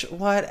 bitch?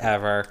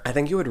 Whatever. I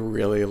think you would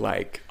really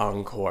like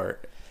Encore.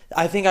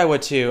 I think I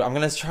would too. I'm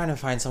gonna try to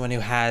find someone who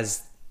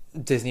has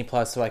Disney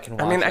Plus so I can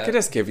watch it. I mean, I could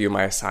just give you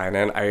my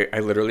sign-in. I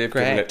literally have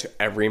given it to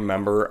every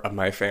member of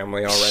my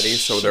family already,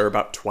 so there are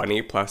about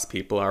 20 plus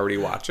people already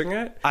watching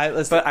it.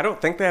 But I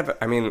don't think they have,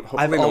 I mean,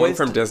 hopefully no one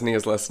from Disney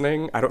is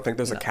listening. I don't think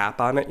there's a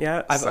cap on it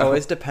yet. I've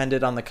always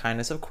depended on the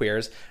kindness of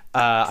queers.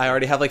 I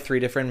already have like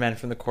 3 different men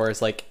from the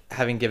chorus, like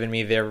having given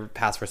me their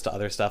passwords to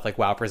other stuff, like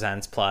WoW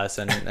Presents Plus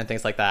and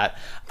things like that.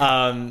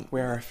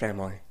 We are a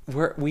family.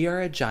 We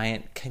are a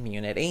giant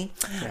community.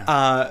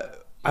 Yeah.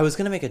 I was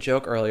going to make a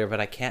joke earlier, but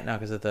I can't now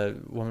because of the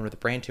woman with the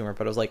brain tumor.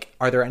 But I was like,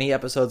 are there any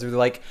episodes where they're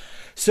like,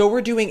 so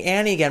we're doing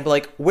Annie again, but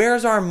like,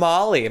 where's our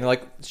Molly? And they're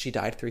like, she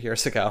died 3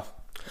 years ago.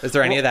 Is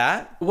there any of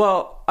that?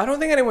 Well, I don't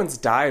think anyone's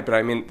died, but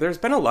I mean, there's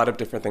been a lot of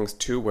different things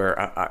too where,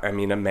 I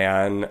mean, a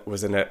man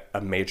was in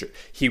a major...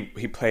 He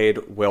played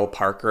Will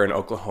Parker in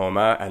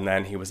Oklahoma, and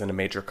then he was in a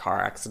major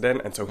car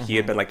accident, and so he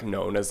had been like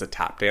known as a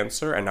tap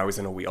dancer, and now he's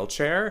in a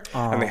wheelchair,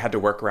 and they had to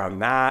work around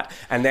that,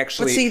 and they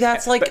actually... But see,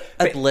 that's like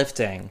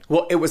uplifting.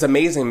 Well, it was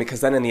amazing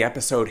because then in the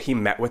episode, he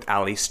met with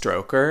Ali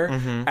Stroker,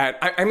 and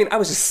I mean, I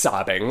was just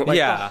sobbing like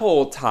the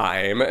whole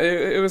time.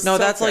 It was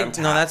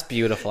that's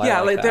beautiful.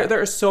 Yeah, like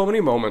there are so many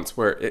moments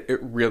where it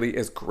really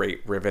is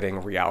great,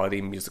 riveting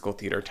reality musical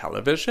theater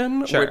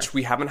television, which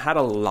we haven't had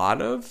a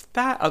lot of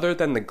that other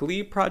than the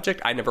Glee Project.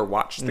 I never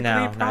watched the Glee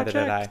Project. Neither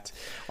did I.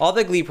 All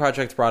the Glee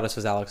Project brought us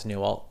was Alex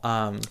Newell.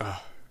 And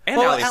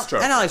Ali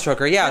Stroker. And Ali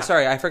Stroker, yeah,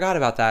 sorry, I forgot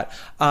about that.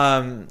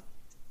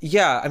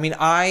 Yeah, I mean,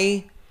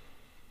 I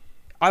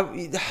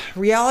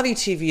reality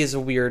TV is a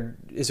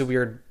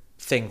weird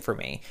thing for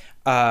me.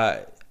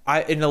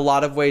 In a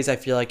lot of ways, I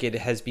feel like it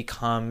has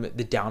become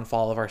the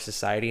downfall of our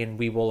society, and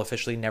we will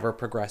officially never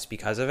progress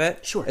because of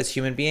it. Sure. As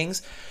human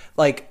beings,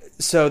 like,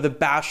 so The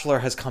Bachelor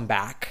has come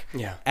back,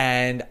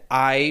 and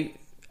I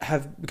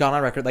have gone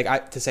on record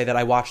to say that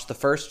I watched the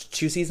first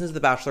 2 seasons of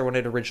The Bachelor when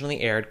it originally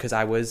aired because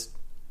I was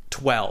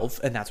 12,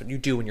 and that's what you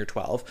do when you're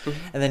 12,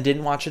 and then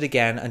didn't watch it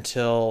again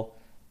until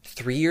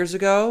 3 years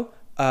ago.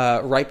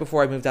 Right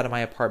before I moved out of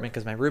my apartment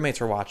because my roommates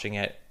were watching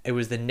it. It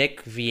was the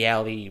Nick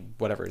Vialli,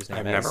 whatever his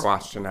name is. I've never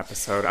watched an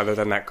episode other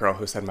than that girl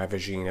who said my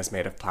vagina is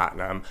made of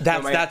platinum.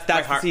 That's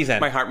the season.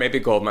 My heart may be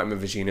gold, my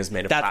vagina is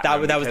made of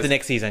platinum. That was the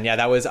Nick season. Yeah,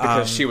 that was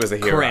because she was a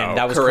hero. Corinne.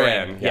 That was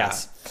Corinne.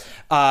 Yes.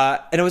 And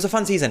it was a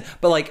fun season.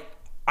 But like,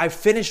 I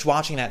finished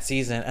watching that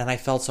season and I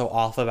felt so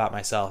off about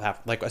myself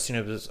after, like, as soon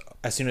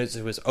as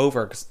it was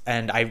over,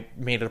 and I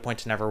made it a point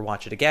to never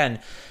watch it again.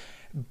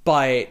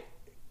 But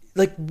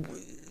like,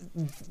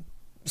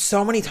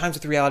 so many times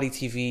with reality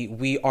TV,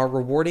 we are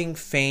rewarding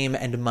fame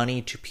and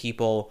money to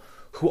people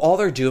who all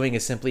they're doing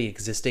is simply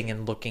existing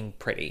and looking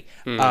pretty.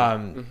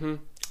 Oh,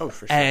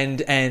 for sure.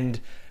 And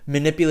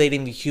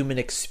manipulating the human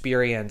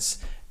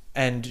experience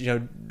and, you know,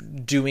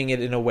 doing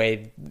it in a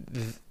way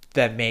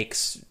that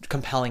makes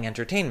compelling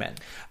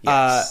entertainment.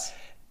 Yes.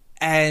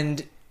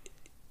 And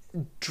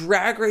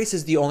Drag Race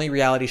is the only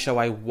reality show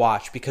I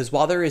watch because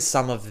while there is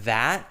some of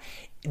that,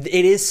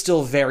 it is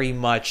still very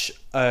much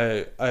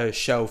a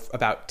show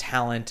about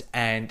talent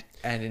and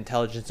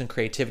intelligence and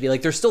creativity.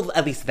 Like, there's still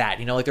at least that,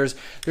 you know, like there's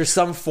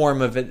some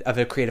form of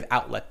a creative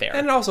outlet there.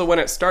 And also, when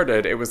it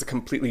started, it was a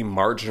completely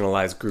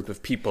marginalized group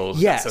of people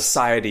that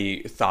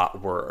society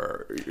thought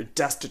were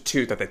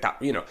destitute, that they thought,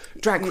 you know,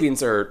 drag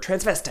queens are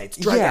transvestites,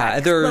 drag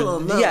addicts,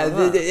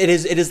 it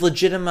is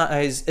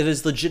legitimized. It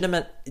is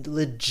legitimized. No,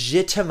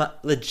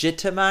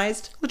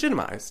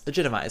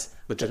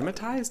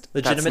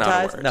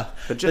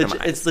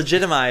 legitimized. It's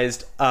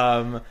legitimized.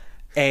 An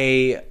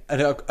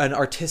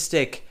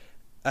artistic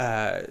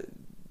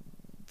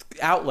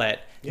outlet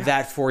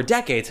that for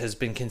decades has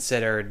been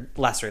considered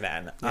lesser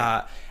than.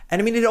 And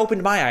I mean, it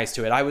opened my eyes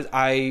to it.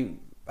 I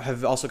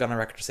have also gone on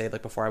record to say,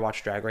 like, before I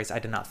watched Drag Race, I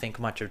did not think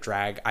much of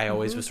drag. I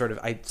always was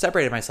I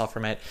separated myself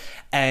from it,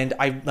 and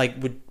I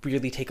like would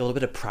really take a little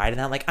bit of pride in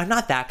that. Like, I'm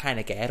not that kind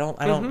of gay. I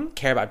don't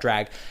care about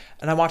drag.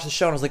 And I watched the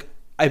show and I was like,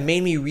 it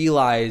made me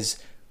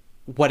realize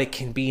what it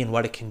can be and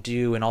what it can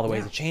do and all the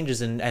ways it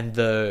changes and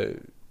the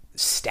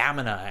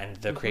stamina and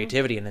the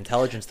creativity and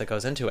intelligence that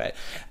goes into it.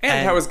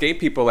 And how as gay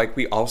people, like,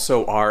 we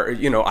also are,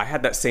 I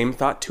had that same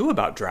thought too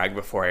about drag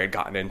before I had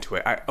gotten into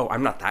it.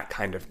 I'm not that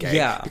kind of gay.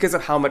 Yeah. Because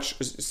of how much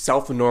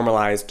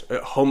self-normalized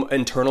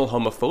internal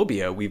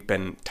homophobia we've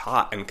been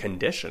taught and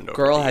conditioned over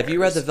Girl, the have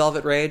you read The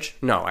Velvet Rage?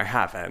 No, I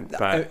haven't.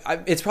 But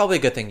it's probably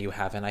a good thing you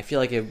haven't. I feel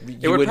like it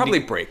would probably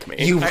break me.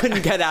 You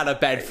wouldn't get out of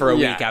bed for a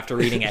week after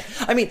reading it.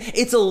 I mean,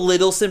 it's a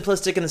little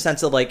simplistic in the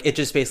sense that, like, it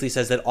just basically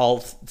says that all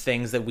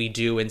things that we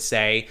do and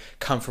say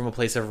come from a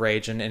place of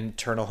rage and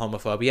internal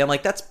homophobia. And,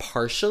 like, that's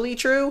partially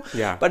true.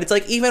 Yeah. But it's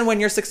like, even when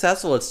you're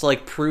successful, it's to,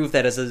 like, prove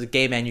that as a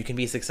gay man you can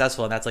be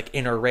successful, and that's, like,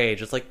 inner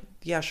rage. It's like,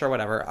 yeah, sure,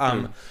 whatever.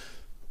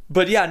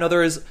 But yeah, no,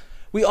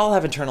 we all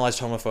have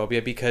internalized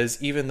homophobia,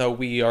 because even though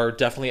we are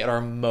definitely at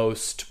our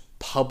most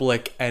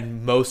public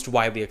and most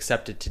widely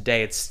accepted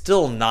today, it's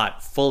still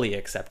not fully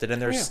accepted,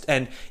 and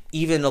and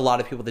even a lot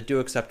of people that do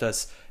accept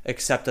us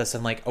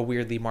in, like, a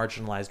weirdly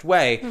marginalized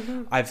way.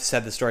 I've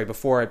said the story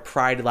before at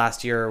Pride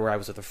last year where I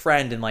was with a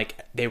friend, and, like,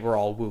 they were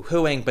all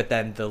woohooing, but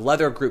then the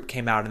leather group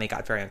came out and they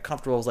got very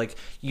uncomfortable. It was like,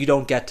 you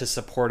don't get to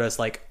support us,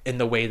 like, in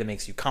the way that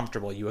makes you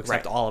comfortable. You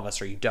accept all of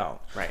us or you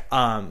don't.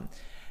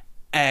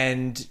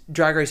 And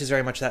Drag Race is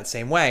very much that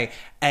same way,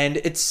 and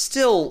it's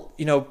still,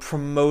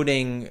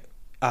 promoting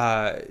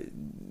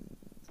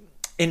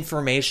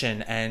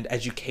information and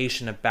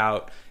education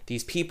about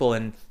these people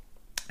and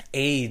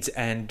AIDS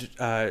and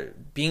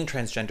being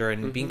transgender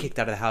and being kicked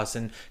out of the house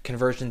and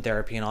conversion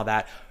therapy and all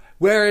that.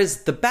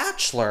 Whereas The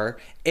Bachelor,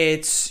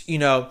 it's,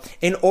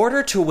 in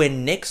order to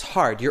win Nick's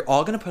heart, you're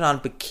all going to put on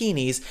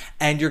bikinis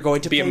and you're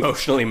going to be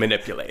emotionally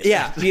manipulated.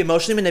 Yeah, be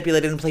emotionally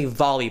manipulated and play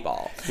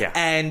volleyball. Yeah.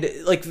 And,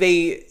 like,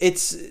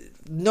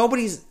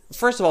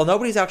 first of all,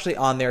 nobody's actually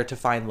on there to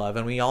find love,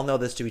 and we all know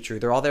this to be true.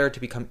 They're all there to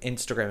become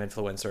Instagram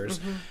influencers.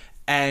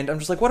 And I'm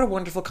just like, what a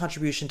wonderful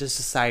contribution to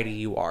society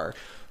you are.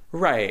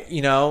 Right.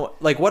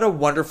 Like, what a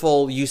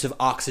wonderful use of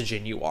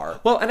oxygen you are.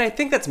 Well, and I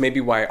think that's maybe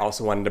why I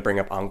also wanted to bring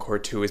up Encore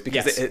too, is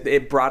because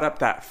it brought up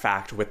that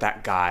fact with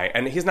that guy,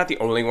 and he's not the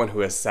only one who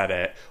has said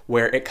it,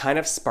 where it kind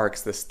of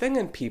sparks this thing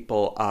in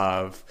people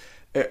of,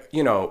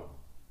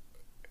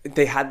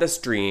 they had this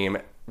dream,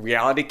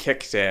 reality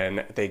kicked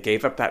in, they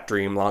gave up that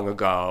dream long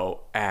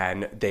ago,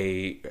 and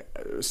they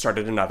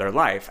started another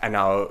life, and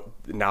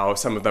now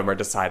some of them are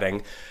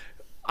deciding,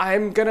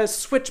 I'm gonna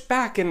switch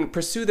back and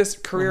pursue this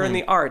career in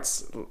the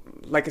arts.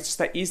 Like, it's just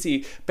that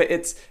easy, but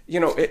it's,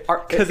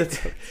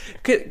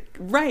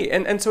 right.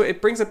 And so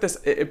it brings up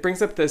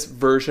this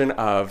version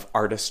of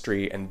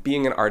artistry and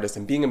being an artist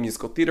and being a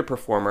musical theater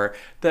performer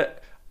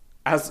that,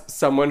 as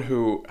someone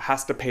who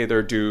has to pay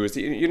their dues,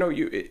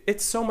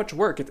 it's so much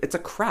work. It's a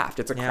craft.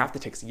 It's a craft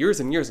that takes years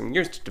and years and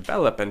years to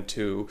develop and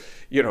to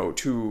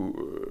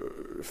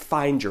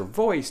find your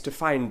voice, to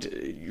find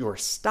your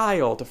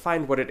style, to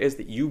find what it is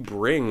that you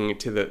bring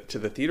to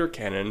the theater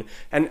canon,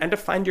 and to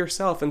find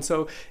yourself. And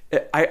so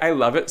I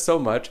love it so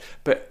much.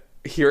 But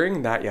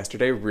hearing that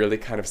yesterday really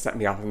kind of set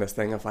me off on this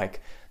thing of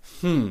like,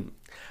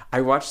 I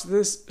watched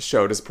this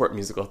show to support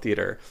musical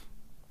theater,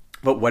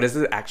 but what is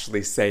it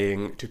actually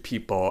saying to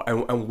people,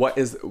 and what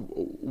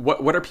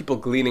are people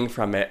gleaning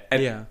from it?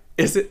 And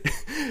is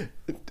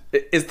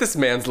this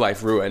man's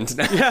life ruined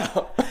now?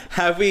 Yeah.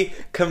 Have we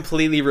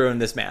completely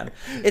ruined this man?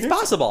 It's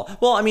possible.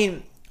 Well, I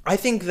mean, I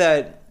think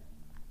that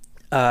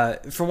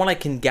from what I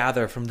can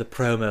gather from the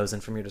promos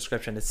and from your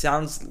description, it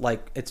sounds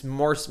like it's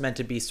more meant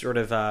to be sort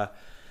of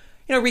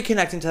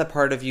reconnecting to that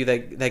part of you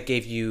that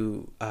gave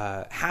you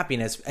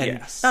happiness, and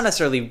not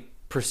necessarily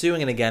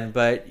pursuing it again,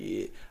 but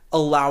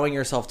allowing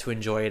yourself to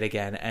enjoy it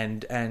again,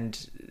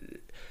 and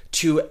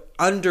to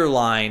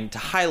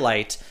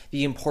highlight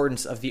the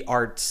importance of the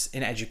arts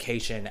in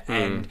education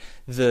and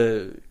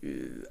the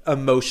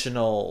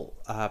emotional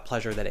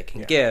pleasure that it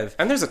can give.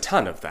 And there's a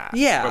ton of that.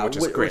 Yeah, which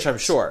is great. Which I'm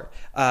sure.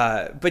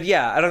 But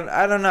yeah,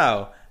 I don't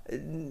know.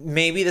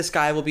 Maybe this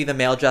guy will be the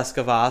male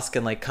Jessica Vosk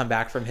and, like, come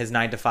back from his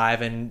 9 to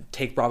 5 and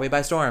take Broadway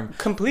by storm.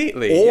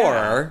 Completely.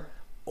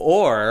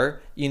 Or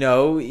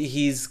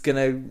he's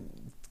gonna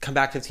come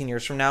back 15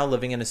 years from now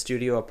living in a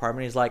studio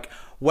apartment. He's like,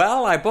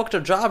 well, I booked a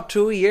job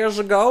 2 years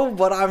ago,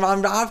 but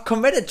I've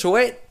committed to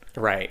it.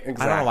 Right,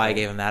 exactly. I don't know why I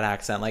gave him that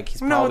accent. Like,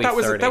 he's probably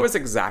 30. That was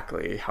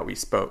exactly how he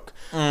spoke.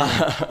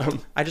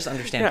 I just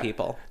understand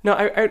people. No,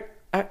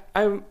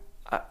 I'm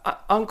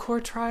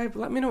Encore Tribe,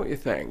 let me know what you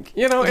think.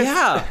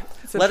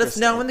 It's let us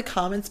know in the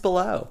comments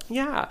below.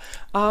 Yeah.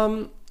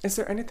 Is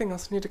there anything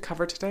else we need to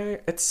cover today?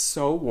 It's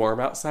so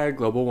warm outside.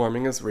 Global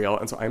warming is real,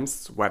 and so I'm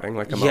sweating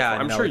like a mofo.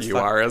 I'm sure you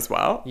are as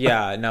well.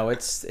 Yeah, no,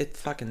 it's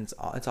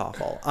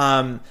awful.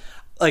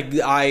 Like,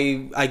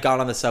 I got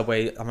on the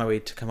subway on my way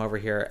to come over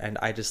here, and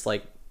I just,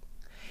 like,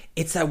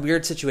 it's that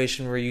weird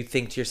situation where you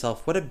think to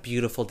yourself, what a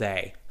beautiful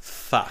day.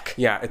 Fuck.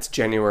 Yeah, it's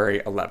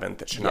January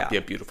 11th. It should not be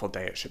a beautiful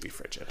day. It should be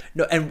frigid.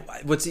 No, and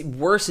what's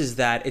worse is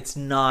that it's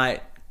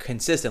not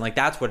consistent. Like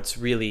that's what's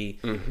really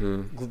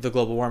the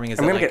global warming is.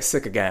 I'm going to get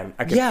sick again.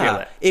 I can feel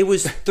it. It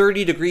was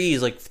 30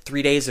 degrees like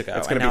 3 days ago.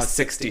 It's going to be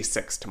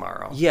 66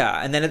 tomorrow.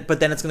 Yeah, and then it's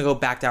going to go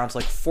back down to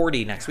like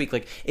 40 next week.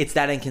 Like it's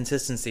that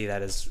inconsistency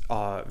that is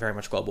very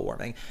much global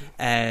warming.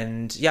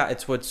 And yeah,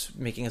 it's what's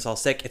making us all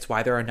sick. It's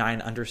why there are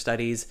 9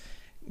 understudies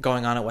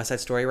going on at West Side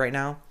Story right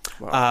now.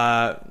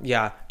 Wow.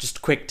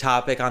 Just quick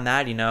topic on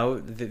that. You know,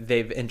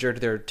 they've injured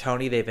their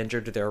Tony. They've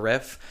injured their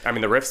Riff. I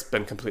mean, the Riff's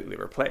been completely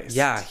replaced.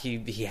 Yeah,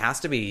 he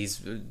has to be.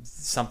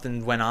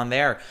 Something went on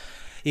there.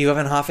 Yuval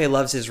Van Hoffe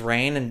loves his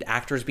reign, and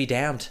actors be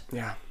damned.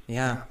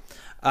 Yeah.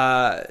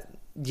 Are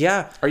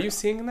you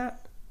seeing that?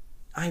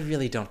 I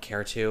really don't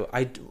care to.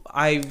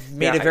 I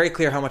made it very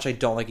clear how much I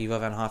don't like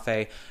Yuval Van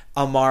Hoffe.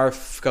 Amar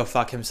go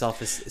fuck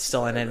himself is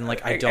still in it, and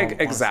like I don't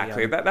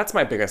exactly. That's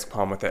my biggest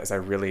problem with it. Is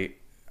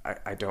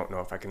I don't know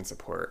if I can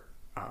support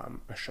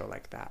a show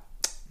like that.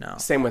 No.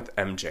 Same with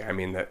MJ. I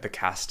mean, the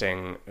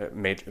casting,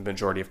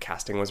 majority of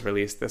casting was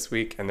released this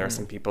week, and there are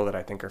some people that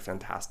I think are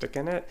fantastic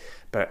in it,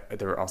 but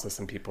there were also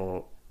some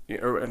people,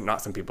 or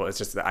not some people. It's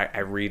just that I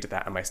read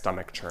that and my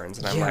stomach churns,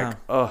 and I'm like,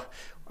 oh.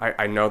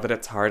 I know that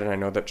it's hard, and I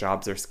know that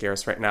jobs are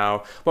scarce right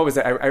now. What was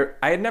it?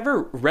 I had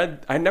never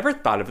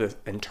thought of this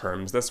in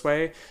terms this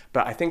way,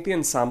 but I think the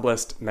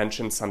Ensemblist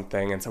mentioned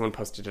something, and someone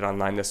posted it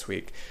online this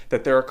week,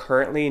 that there are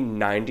currently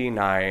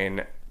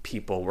 99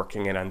 people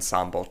working in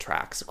ensemble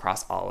tracks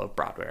across all of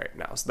Broadway right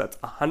now. So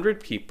that's 100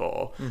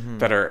 people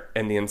that are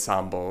in the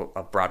ensemble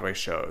of Broadway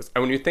shows.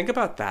 And when you think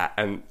about that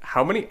and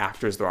how many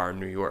actors there are in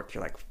New York,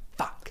 you're like,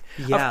 fuck.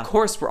 Yeah. Of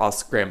course we're all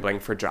scrambling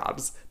for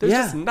jobs. There's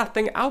just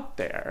nothing out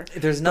there.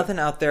 There's nothing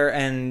out there,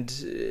 and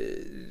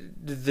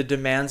the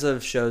demands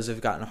of shows have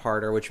gotten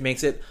harder, which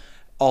makes it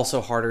also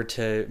harder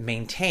to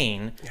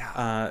maintain.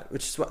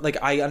 Which is what, like,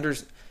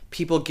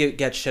 people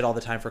get shit all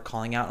the time for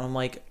calling out, and I'm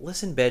like,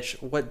 listen,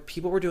 bitch, what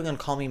people were doing on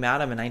Call Me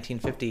Madam in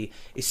 1950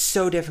 is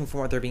so different from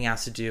what they're being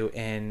asked to do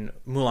in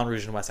Moulin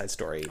Rouge and West Side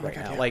Story now.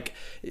 Yeah. Like,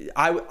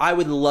 I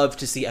would love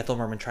to see Ethel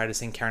Merman try to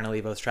sing Karen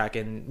Olivo's track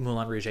in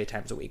Moulin Rouge 8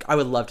 times a week. I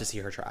would love to see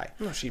her try.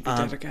 No, she'd be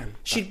dead again.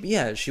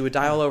 She would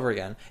die all over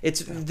again.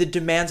 The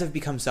demands have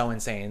become so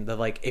insane that,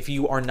 like, if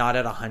you are not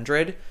at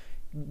 100,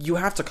 you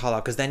have to call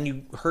out, because then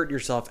you hurt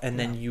yourself and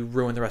then you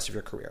ruin the rest of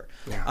your career.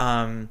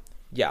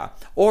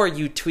 Or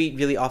you tweet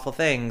really awful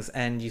things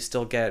and you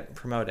still get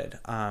promoted,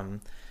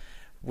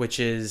 which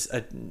is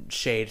a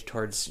shade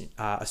towards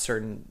a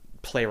certain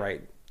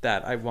playwright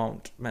that I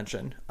won't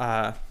mention.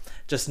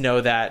 Just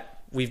know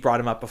that we've brought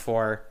him up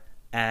before,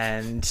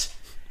 and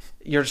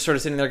you're sort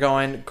of sitting there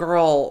going,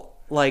 girl,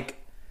 like,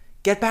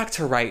 get back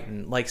to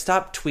writing. Like,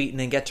 stop tweeting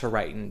and get to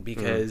writing,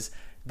 because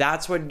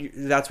that's what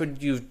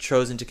you've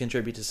chosen to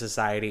contribute to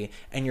society,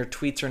 and your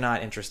tweets are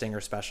not interesting or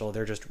special.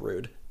 They're just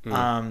rude.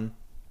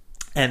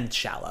 And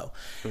shallow.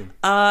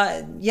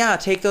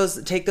 Take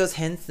those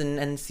hints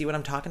and see what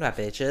I'm talking about,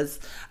 bitches.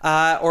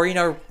 Or, you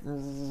know,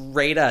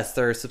 rate us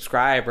or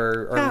subscribe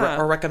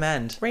or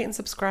recommend. Rate and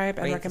subscribe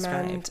and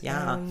recommend.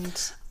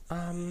 And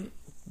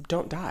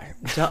don't die.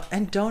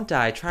 Don't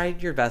die. Try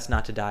your best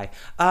not to die.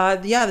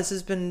 This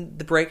has been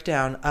The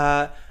Breakdown.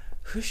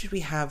 Who should we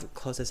have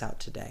close us out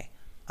today?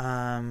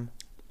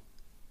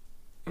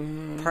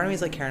 Part of me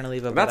is like Karen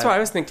Olivo. That's what I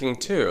was thinking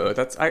too.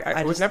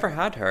 We've never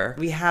had her.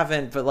 We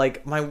haven't, but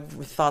like my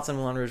thoughts on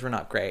Moulin Rouge were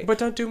not great. But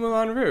don't do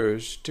Moulin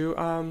Rouge. Do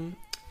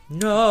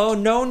No.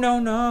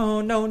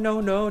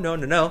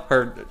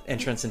 Her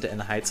entrance into In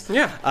the Heights.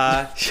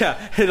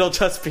 It'll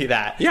just be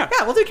that. Yeah,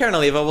 we'll do Karen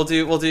Olivo. We'll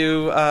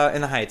do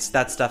In the Heights.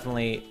 That's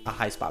definitely a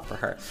high spot for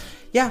her.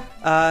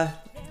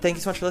 Thank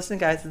you so much for listening,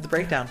 guys. This is The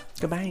Breakdown.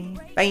 Goodbye.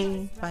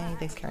 Bye.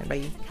 Thanks, Karen.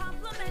 Bye.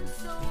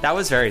 That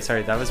was very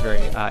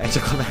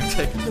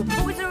anticlimactic. The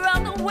boys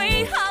around the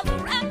way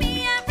holler at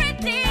me every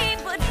day,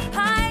 but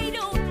I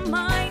don't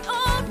mind.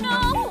 Oh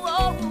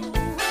no,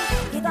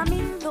 if I'm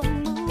in the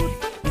mood,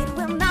 it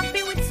will not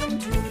be with some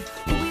dude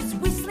who is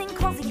whistling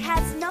cause he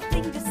has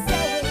nothing to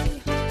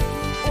say,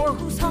 or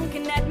who's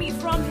honking at me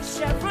from his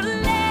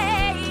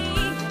Chevrolet.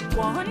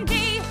 One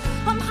day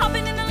I'm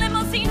hopping in a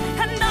limousine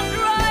and I'm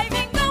driving.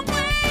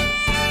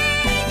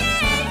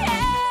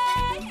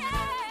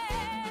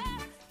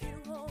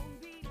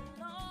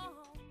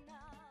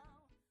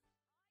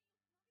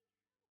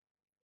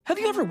 Have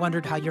you ever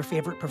wondered how your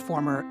favorite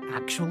performer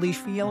actually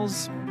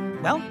feels?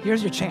 Well,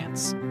 here's your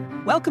chance.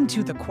 Welcome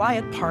to The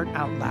Quiet Part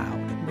Out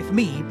Loud with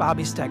me,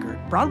 Bobby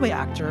Steggert, Broadway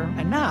actor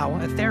and now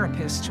a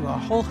therapist to a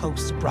whole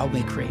host of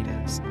Broadway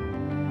creatives.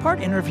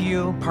 Part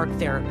interview, part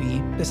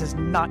therapy, this is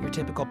not your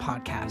typical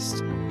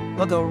podcast.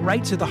 We'll go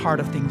right to the heart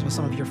of things with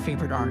some of your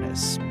favorite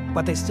artists,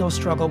 what they still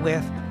struggle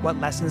with, what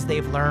lessons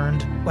they've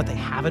learned, what they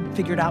haven't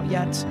figured out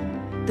yet.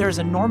 There's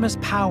enormous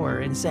power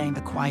in saying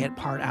the quiet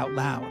part out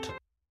loud.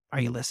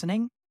 Are you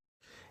listening?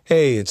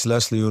 Hey, it's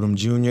Leslie Odom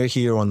Jr.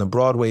 here on the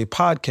Broadway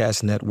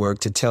Podcast Network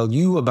to tell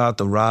you about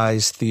the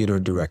Rise Theater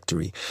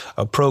Directory,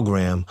 a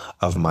program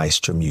of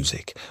Maestro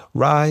Music.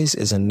 Rise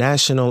is a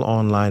national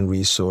online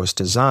resource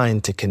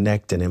designed to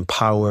connect and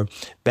empower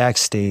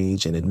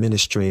backstage and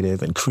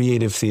administrative and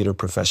creative theater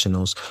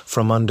professionals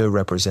from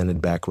underrepresented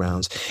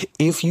backgrounds.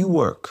 If you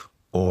work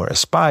or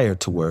aspire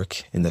to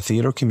work in the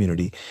theater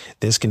community,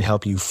 this can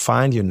help you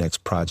find your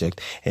next project.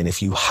 And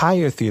if you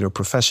hire theater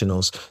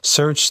professionals,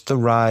 search the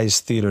Rise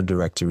Theater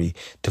Directory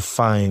to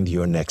find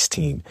your next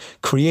team.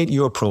 Create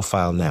your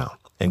profile now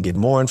and get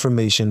more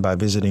information by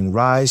visiting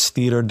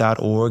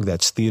risetheater.org.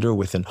 That's theater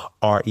with an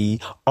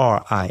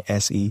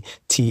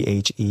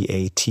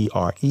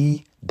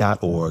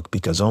RERISETHEATRE.org,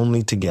 because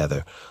only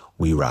together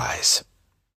we rise.